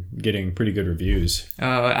been getting pretty good reviews.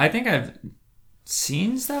 I think I've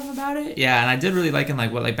seen stuff about it. Yeah, and I did really like in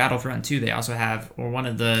like Battlefront 2 they also have, or one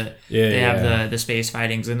of the have the space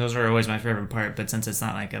fightings, and those are always my favorite part, but since it's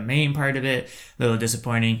not like a main part of it, a little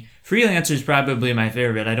disappointing. Freelancer is probably my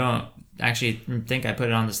favorite. I don't actually think I put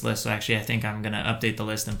it on this list, so actually I think I'm going to update the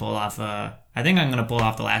list and pull off I think I'm going to pull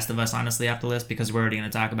off The Last of Us honestly off the list, because we're already going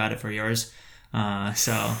to talk about it for yours.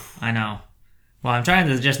 So I know. Well, I'm trying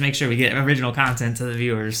to just make sure we get original content to the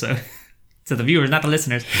viewers, so to the viewers, not the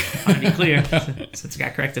listeners. I want to be clear, since I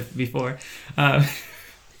got corrected before.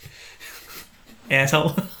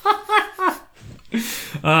 Asshole.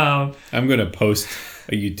 I'm going to post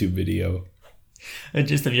a YouTube video.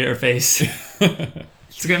 Just of your face.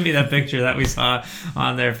 It's going to be that picture that we saw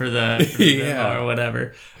on there for the Yeah. or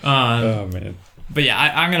whatever. Oh, man. But yeah,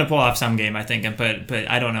 I'm going to pull off some game, I think, and but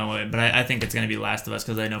I don't know what, but I think it's going to be Last of Us,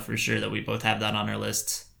 because I know for sure that we both have that on our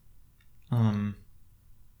lists.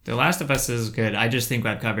 The Last of Us is good. I just think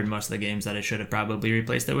I've covered most of the games that I should have probably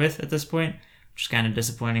replaced it with at this point, which is kind of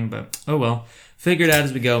disappointing, but oh well. Figure it out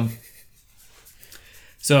as we go.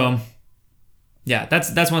 So, yeah,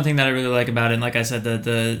 that's one thing that I really like about it. And like I said,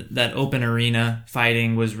 that open arena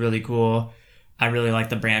fighting was really cool. I really like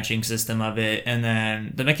the branching system of it, and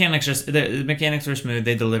then the mechanics the mechanics were smooth.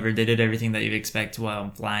 They delivered. They did everything that you'd expect while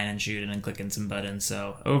flying and shooting and clicking some buttons.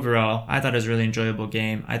 So overall, I thought it was a really enjoyable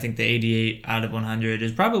game. I think the 88 out of 100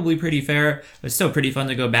 is probably pretty fair, but still pretty fun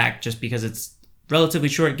to go back just because it's relatively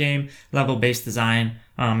short game, level-based design,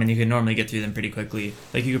 and you can normally get through them pretty quickly.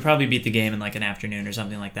 Like you could probably beat the game in like an afternoon or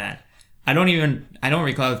something like that. I don't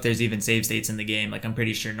recall if there's even save states in the game. Like I'm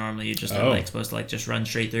pretty sure normally you just are like supposed to like just run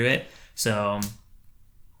straight through it. So,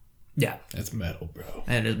 yeah. That's metal, bro.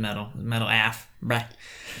 It is metal. Metal AF. Bruh.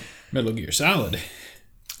 Metal Gear Solid.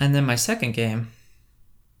 And then my second game,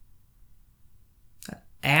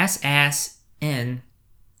 Assassin's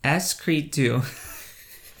Creed 2,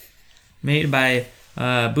 made by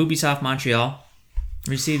Ubisoft Montreal,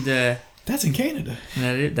 received a... That's in Canada.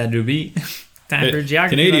 That do be. Time for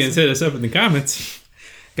geography. Canadians hit us up in the comments.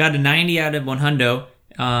 Got a 90 out of 100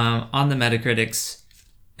 on the Metacritics,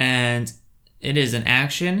 and it is an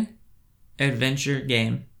action adventure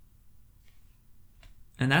game.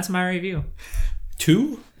 And that's my review.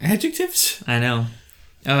 2 adjectives? I know.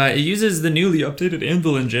 It uses the newly updated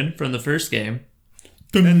Anvil engine from the first game.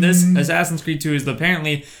 And this Assassin's Creed 2 is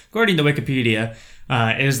apparently, according to Wikipedia,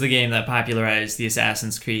 is the game that popularized the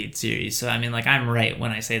Assassin's Creed series. So, I mean, like, I'm right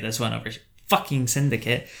when I say this one over fucking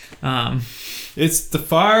Syndicate. It's the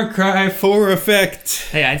Far Cry 4 effect.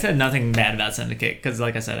 Hey, I said nothing bad about Syndicate because,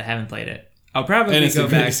 like I said, I haven't played it. I'll probably and it's go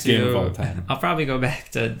the back greatest to. game of all time. I'll probably go back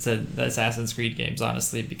to the Assassin's Creed games,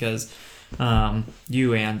 honestly, because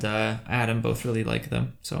you and Adam both really like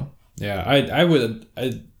them. So yeah, I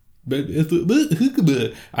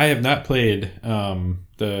have not played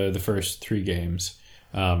the first 3 games,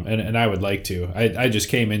 and I would like to. I just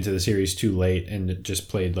came into the series too late and just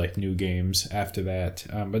played like new games after that.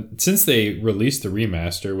 But since they released the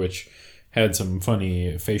remaster, which had some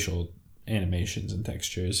funny facial animations and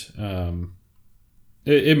textures,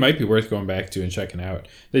 it might be worth going back to and checking out.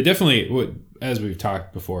 They definitely would, as we've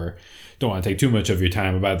talked before. Don't want to take too much of your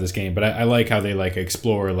time about this game, but I like how they like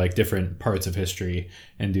explore like different parts of history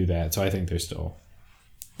and do that. So I think there's still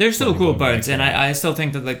cool parts, and I still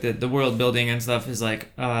think that like the world building and stuff is like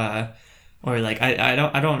or like I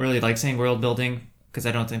don't really like saying world building because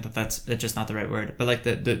I don't think that's just not the right word, but like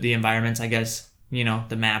the environments, I guess, you know,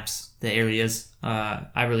 the maps, the areas,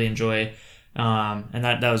 I really enjoy, and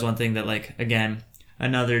that was one thing that, like, again,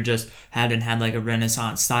 another just hadn't had like a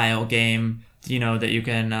Renaissance style game, you know, that you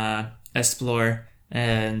can explore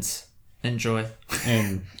and enjoy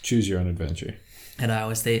and choose your own adventure at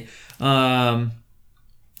Iowa State.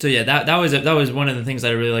 So yeah, that was one of the things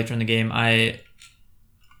that I really liked from the game. I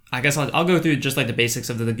guess I'll go through just like the basics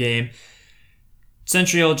of the game.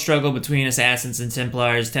 Century-old struggle between assassins and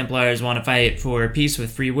Templars. Templars want to fight for peace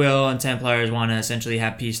with free will, and Templars want to essentially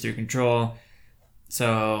have peace through control.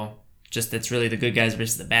 So just it's really the good guys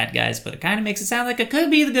versus the bad guys, but it kind of makes it sound like it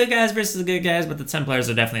could be the good guys versus the good guys, but the Templars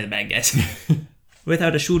are definitely the bad guys.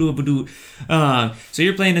 Without a shoo-doo-ba-doo. So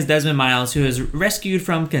you're playing as Desmond Miles, who is rescued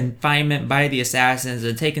from confinement by the assassins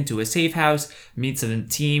and taken to a safe house, meets a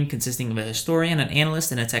team consisting of a historian, an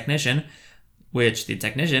analyst, and a technician. which the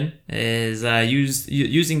technician is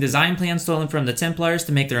using design plans stolen from the Templars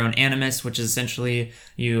to make their own animus, which is essentially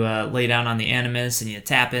you lay down on the animus and you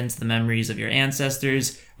tap into the memories of your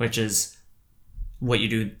ancestors, which is what you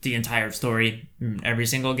do the entire story. Every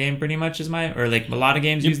single game pretty much or like a lot of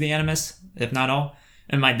games use the animus, if not all.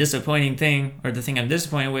 And my disappointing thing, or the thing I'm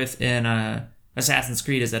disappointed with in Assassin's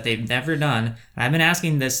Creed, is that they've never done, and I've been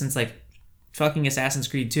asking this since like fucking Assassin's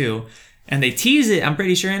Creed 2, and they tease it, I'm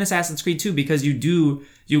pretty sure, in Assassin's Creed 2, because you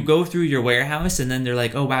go through your warehouse and then they're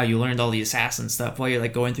like, oh wow, you learned all the assassin stuff while you're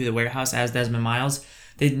like going through the warehouse as Desmond Miles.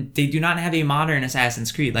 They do not have a modern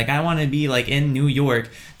Assassin's Creed. Like, I want to be like in New York,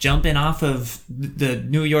 jumping off of the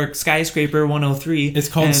New York skyscraper 103. It's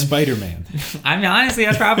called Spider-Man. I mean, honestly,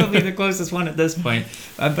 that's probably the closest one at this point.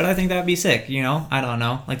 But I think that'd be sick, you know? I don't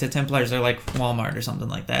know. Like, the Templars are like Walmart or something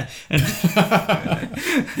like that.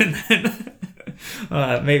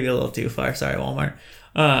 Maybe a little too far. Sorry, Walmart.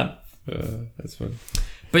 That's fun.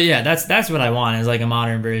 But yeah, that's what I want, is like a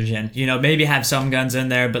modern version. You know, maybe have some guns in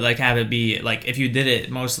there, but like have it be like, if you did it,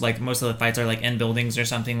 most of the fights are like in buildings or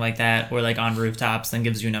something like that, or like on rooftops, then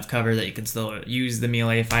gives you enough cover that you can still use the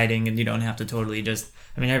melee fighting and you don't have to totally just,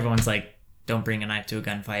 I mean, everyone's like, don't bring a knife to a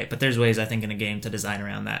gunfight, but there's ways, I think, in a game to design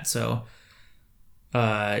around that. So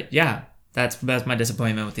yeah, that's my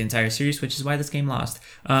disappointment with the entire series, which is why this game lost.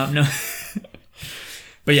 No.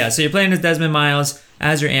 But yeah, so you're playing as Desmond Miles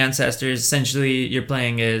as your ancestors. Essentially, you're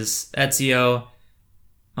playing as Ezio,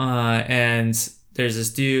 and there's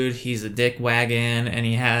this dude, he's a dick wagon, and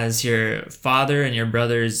he has your father and your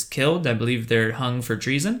brothers killed. I believe they're hung for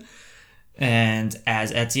treason. And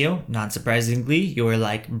as Ezio, not surprisingly, you're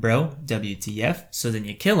like, bro, WTF. So then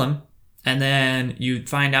you kill him, and then you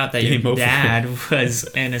find out that your dad was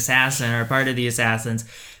an assassin or part of the assassins,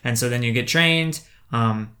 and so then you get trained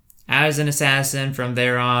as an assassin from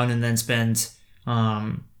there on, and then spend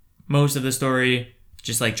most of the story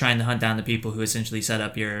just like trying to hunt down the people who essentially set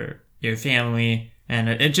up your family. And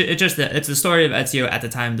it's the story of Ezio at the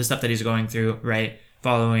time, the stuff that he's going through, right,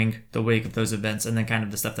 following the wake of those events, and then kind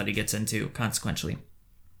of the stuff that he gets into consequentially.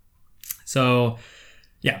 So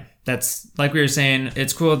yeah, that's, like we were saying,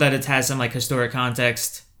 it's cool that it has some like historic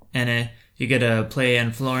context in it. You get to play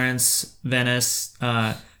in Florence, Venice,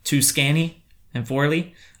 Tuscany, and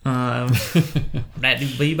Forlì. That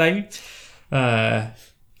baby.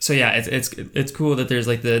 So yeah, it's cool that there's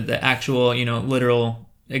like the actual, you know, literal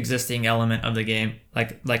existing element of the game,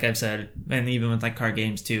 like I've said, and even with like card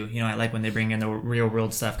games too. You know, I like when they bring in the real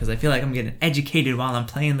world stuff, because I feel like I'm getting educated while I'm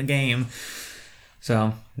playing the game.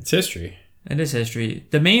 So it's history. It is history.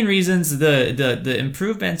 The main reasons, the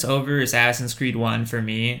improvements over Assassin's Creed 1 for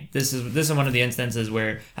me, this is one of the instances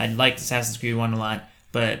where I liked Assassin's Creed 1 a lot,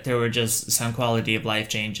 but there were just some quality of life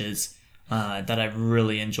changes that I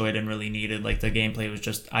really enjoyed and really needed. Like, the gameplay was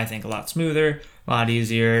just, I think, a lot smoother, a lot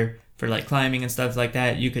easier for like climbing and stuff like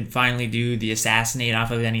that. You could finally do the assassinate off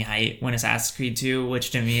of any height when Assassin's Creed 2, which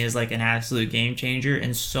to me is like an absolute game changer,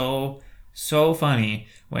 and so funny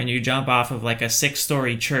when you jump off of like a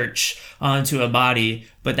 6-story church onto a body,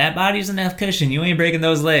 but that body's enough cushion, you ain't breaking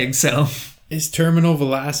those legs. So it's terminal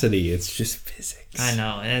velocity, it's just physics. I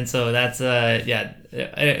know. And so that's yeah,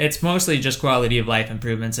 it's mostly just quality of life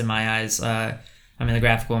improvements in my eyes. I mean, the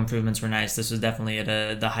graphical improvements were nice. This was definitely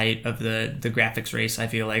at the height of the graphics race, I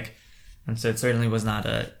feel like, and so it certainly was not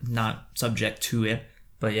subject to it.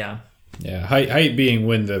 But yeah, height being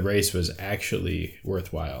when the race was actually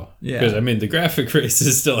worthwhile. Yeah, because I mean, the graphic race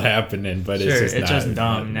is still happening, but it's just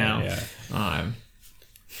dumb now. Yeah.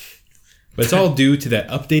 But it's all due to that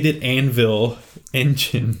updated Anvil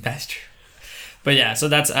engine. That's true. But yeah, so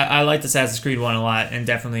I liked Assassin's Creed 1 a lot, and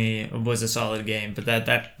definitely was a solid game. But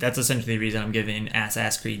that's essentially the reason I'm giving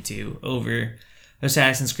Assassin's Creed 2 over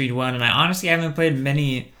Assassin's Creed 1. And I honestly haven't played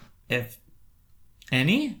many, if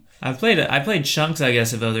any. I played chunks, I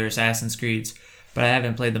guess, of other Assassin's Creeds, but I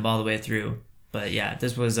haven't played them all the way through. But yeah,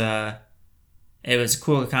 this was it was a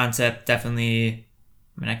cool concept, definitely.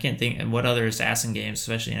 I mean, I can't think of what other Assassin games,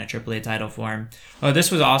 especially in a AAA title form. Oh, this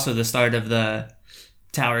was also the start of the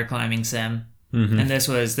tower climbing sim. Mm-hmm. And this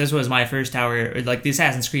was my first tower, like the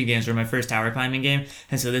Assassin's Creed games were my first tower climbing game,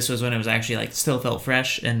 and so this was when it was actually like still felt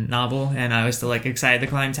fresh and novel, and I was still like excited to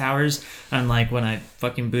climb towers. Unlike when I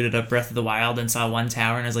fucking booted up Breath of the Wild and saw one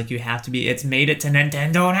tower and I was like, it's made it to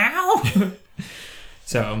Nintendo now.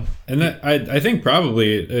 So, and that I think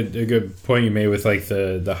probably a good point you made with like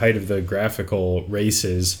the height of the graphical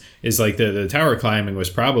races is like the tower climbing was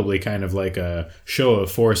probably kind of like a show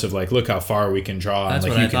of force of like, look how far we can draw. That's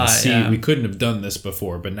and like what you I can thought, see yeah. we couldn't have done this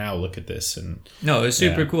before, but now look at this. And no, it was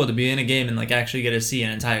super Yeah. cool to be in a game and like actually get to see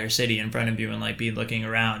an entire city in front of you and like be looking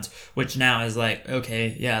around, which now is like,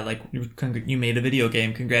 okay, yeah, like you made a video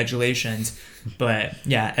game, congratulations. But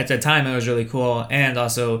yeah, at the time it was really cool. And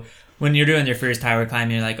also when you're doing your first tower climb,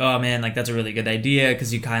 you're like, oh man, like that's a really good idea,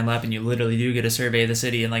 because you climb up and you literally do get to survey the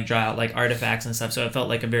city and like draw out like artifacts and stuff. So it felt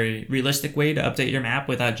like a very realistic way to update your map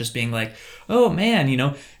without just being like, oh man, you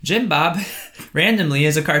know, Jim Bob randomly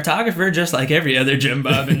is a cartographer just like every other Jim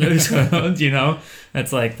Bob in those roads, you know.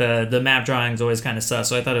 That's like the map drawing is always kind of sus.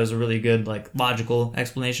 So I thought it was a really good like logical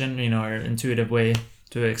explanation, you know, or intuitive way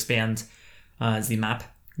to expand the map.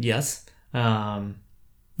 Yes.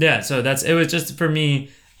 Yeah. So it was just for me.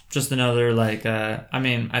 Just another, like,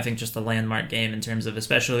 I think just a landmark game in terms of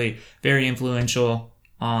especially very influential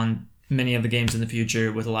on many of the games in the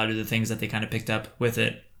future with a lot of the things that they kind of picked up with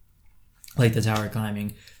it, like the tower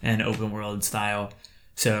climbing and open world style.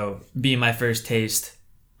 So being my first taste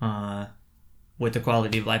with the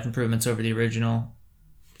quality of life improvements over the original,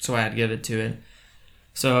 so I had to give it to it.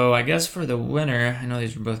 So I guess for the winner, I know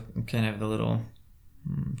these were both kind of a little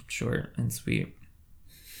short and sweet.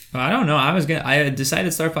 Well, I don't know. I had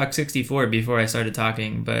decided Star Fox 64 before I started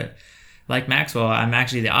talking, but like Maxwell, I'm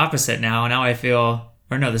actually the opposite now. Now I feel,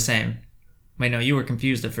 or no, the same. Wait, no, you were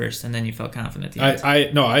confused at first, and then you felt confident at the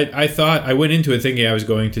end. I thought I went into it thinking I was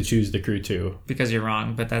going to choose the Crew 2. Because you're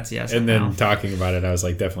wrong, but that's yes. And then talking about it, I was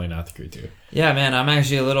like, definitely not the Crew 2. Yeah, man, I'm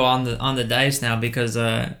actually a little on the dice now because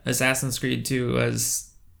Assassin's Creed 2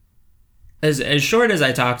 was as short as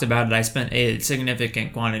I talked about it. I spent a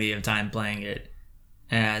significant quantity of time playing it.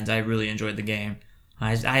 And I really enjoyed the game.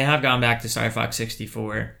 I have gone back to Star Fox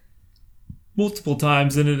 64 multiple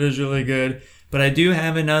times, and it is really good. But I do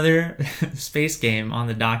have another space game on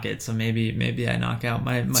the docket, so maybe I knock out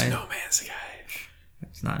my... It's No Man's Sky.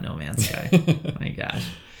 It's not No Man's Sky. My gosh.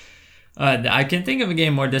 I can think of a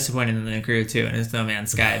game more disappointing than the Crew 2, and it's No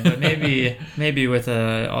Man's Sky. But maybe with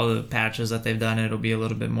all the patches that they've done, it'll be a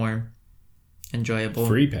little bit more enjoyable.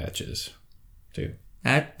 Free patches, too.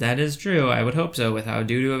 That is true. I would hope so. With how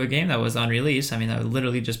doo-doo of a game that was on release, I mean, that would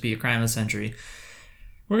literally just be a crime of the century.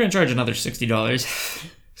 We're gonna charge another $60,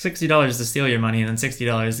 $60 to steal your money, and then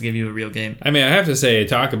 $60 to give you a real game. I mean, I have to say,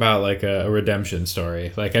 talk about like a redemption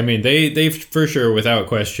story. Like, I mean, they for sure, without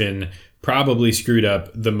question, probably screwed up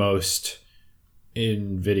the most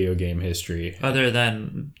in video game history, other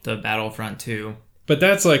than the Battlefront 2. But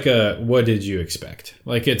that's like what did you expect?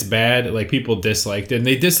 Like, it's bad. Like, people disliked it, and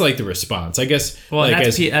they disliked the response, I guess. Well, like,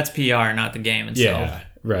 that's PR, not the game itself. Yeah,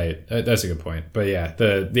 right. That's a good point. But yeah,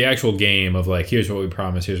 the actual game of like, here's what we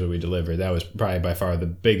promised, here's what we delivered, that was probably by far the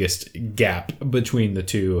biggest gap between the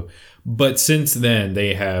two. But since then,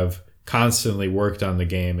 they have constantly worked on the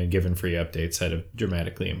game and given free updates that have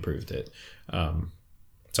dramatically improved it.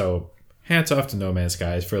 So hats off to No Man's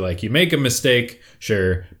Sky for like, you make a mistake,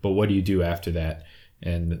 sure, but what do you do after that?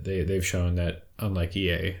 And they've shown that, unlike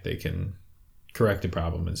EA, they can correct the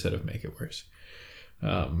problem instead of make it worse.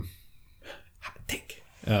 Hot take.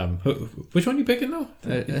 Which one you picking though?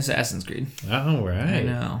 Assassin's Creed. All right. I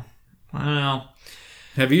know.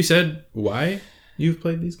 Have you said why you've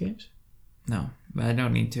played these games? No, but I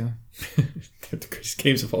don't need to. They're the greatest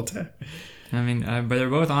games of all time. I mean, but they're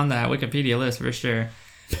both on that Wikipedia list for sure.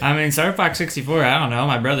 I mean, Star Fox 64. I don't know.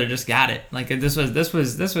 My brother just got it. Like this was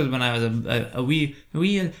when I was a wee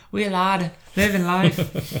lad living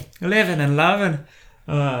life, living and loving.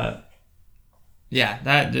 Yeah,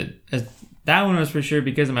 that one was for sure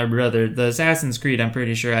because of my brother. The Assassin's Creed, I'm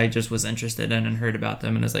pretty sure I just was interested in and heard about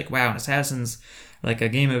them, and it's like, wow, an Assassin's like a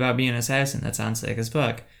game about being an assassin. That sounds sick as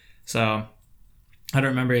fuck. So I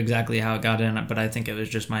don't remember exactly how it got in, but I think it was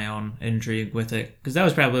just my own intrigue with it. Because that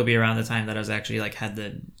was probably around the time that I was actually, like, had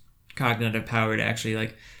the cognitive power to actually,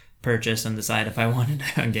 like, purchase and decide if I wanted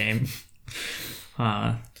a game.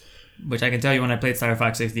 Which I can tell you when I played Star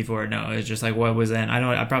Fox 64, no, it was just like, what was in?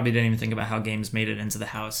 I probably didn't even think about how games made it into the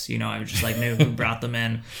house. You know, I was just like, knew who brought them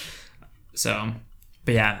in. So,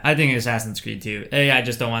 but yeah, I think Assassin's Creed 2. I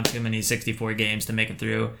just don't want too many 64 games to make it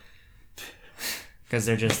through. Because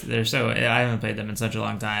they're so, I haven't played them in such a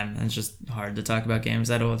long time, and it's just hard to talk about games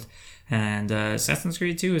that old. And Assassin's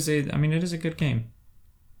Creed 2 it is a good game.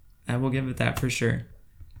 I will give it that for sure.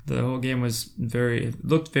 The whole game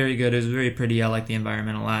looked very good. It was very pretty. I liked the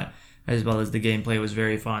environment a lot, as well as the gameplay was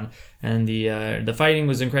very fun. And the fighting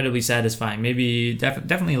was incredibly satisfying. Maybe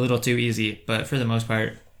definitely a little too easy, but for the most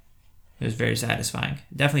part, it was very satisfying.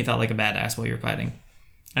 Definitely felt like a badass while you were fighting.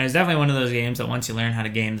 And it's definitely one of those games that once you learn how to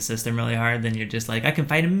game the system really hard, then you're just like, I can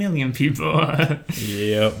fight 1,000,000 people.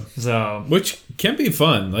 Yep. So, which can be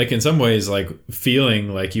fun. Like in some ways, like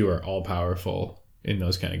feeling like you are all powerful in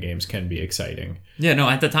those kind of games can be exciting. Yeah, no,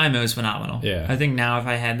 at the time it was phenomenal. Yeah. I think now if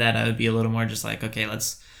I had that, I would be a little more just like, okay,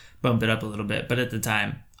 let's bump it up a little bit. But at the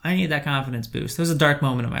time, I need that confidence boost. It was a dark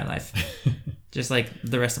moment in my life. Just like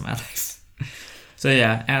the rest of my life. So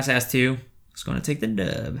yeah, Ass 2 is going to take the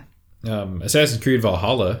dub. Assassin's Creed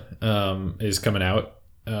Valhalla is coming out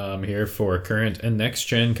here for current and next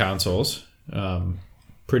gen consoles.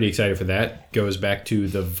 Pretty excited for that. Goes back to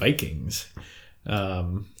the Vikings.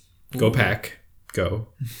 Go Pack, go.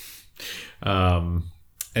 And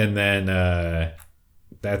then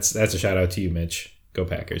that's a shout out to you, Mitch. Go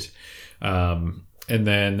Packers. And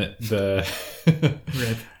then the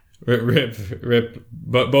rip.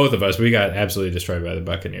 But both of us, we got absolutely destroyed by the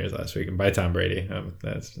Buccaneers last week and by Tom Brady.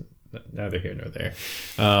 That's neither here nor there.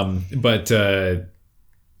 So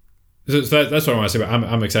that's what I want to say.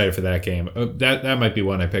 I'm excited for that game. That might be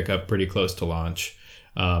one I pick up pretty close to launch.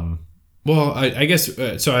 Well, I guess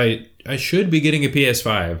so. I should be getting a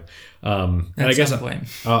PS5. And I guess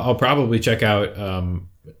I'll probably check out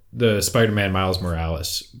the Spider-Man Miles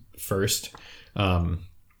Morales first.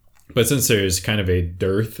 But since there's kind of a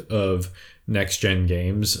dearth of next-gen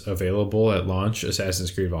games available at launch,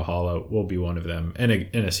 Assassin's Creed Valhalla will be one of them, and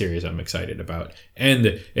in a series I'm excited about.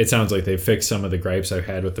 And it sounds like they've fixed some of the gripes I've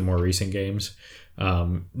had with the more recent games,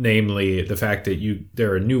 namely the fact that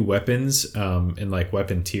there are new weapons and like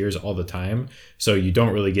weapon tiers all the time, so you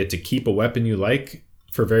don't really get to keep a weapon you like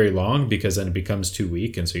for very long because then it becomes too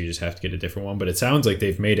weak, and so you just have to get a different one. But it sounds like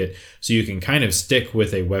they've made it so you can kind of stick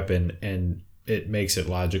with a weapon, and it makes it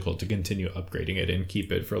logical to continue upgrading it and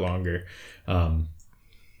keep it for longer,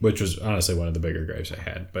 which was honestly one of the bigger gripes I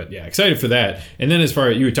had. But yeah, excited for that. And then as far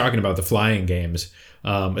as you were talking about the flying games,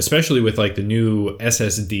 especially with like the new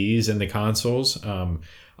SSDs in the consoles,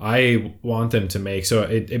 I want them to make, so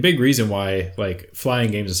a big reason why like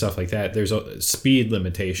flying games and stuff like that, there's speed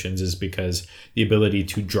limitations, is because the ability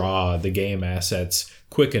to draw the game assets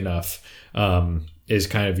quick enough is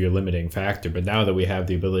kind of your limiting factor. But now that we have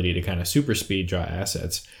the ability to kind of super speed draw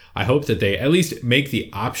assets, I hope that they at least make the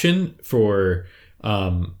option for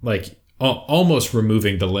like almost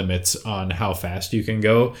removing the limits on how fast you can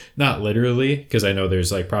go. Not literally, because I know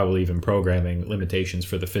there's like probably even programming limitations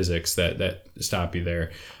for the physics that stop you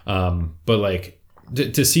there. But like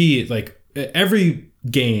to see like every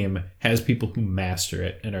game has people who master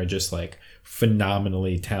it and are just like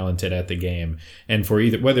phenomenally talented at the game, and for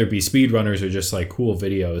either whether it be speedrunners or just like cool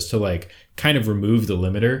videos, to like kind of remove the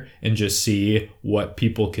limiter and just see what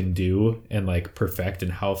people can do and like perfect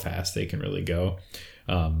and how fast they can really go.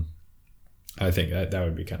 I think that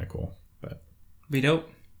would be kind of cool. But be dope.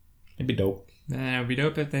 It'd be dope. It would be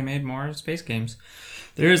dope if they made more space games.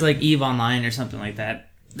 There is like EVE Online or something like that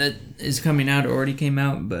is coming out or already came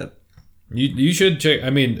out, but you should check. I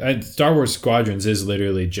mean, Star Wars Squadrons is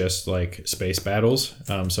literally just like space battles,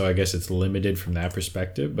 so I guess it's limited from that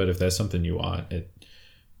perspective. But if that's something you want, it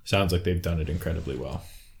sounds like they've done it incredibly well.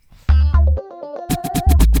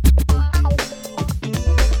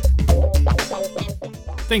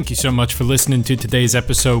 Thank you so much for listening to today's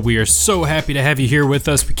episode. We are so happy to have you here with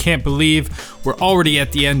us. We can't believe we're already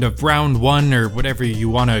at the end of round 1, or whatever you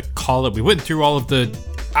want to call it. We went through all of the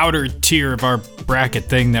outer tier of our bracket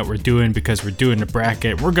thing that we're doing because we're doing a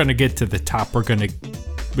bracket. We're going to get to the top.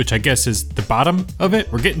 Which I guess is the bottom of it.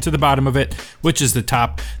 We're getting to the bottom of it, which is the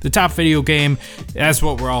top video game. That's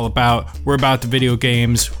what we're all about. We're about the video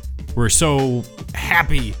games. We're so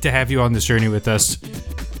happy to have you on this journey with us.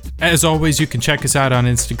 As always, you can check us out on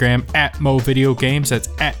Instagram at MoVideoGames. That's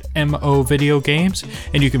at MoVideoGames.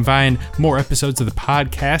 And you can find more episodes of the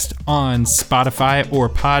podcast on Spotify or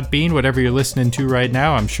Podbean, whatever you're listening to right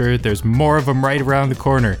now. I'm sure there's more of them right around the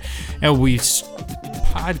corner. And we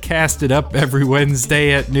podcast it up every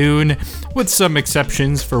Wednesday at noon, with some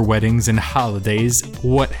exceptions for weddings and holidays,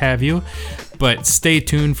 what have you. But stay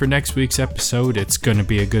tuned for next week's episode. It's going to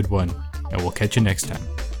be a good one. And we'll catch you next time.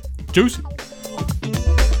 Juicy.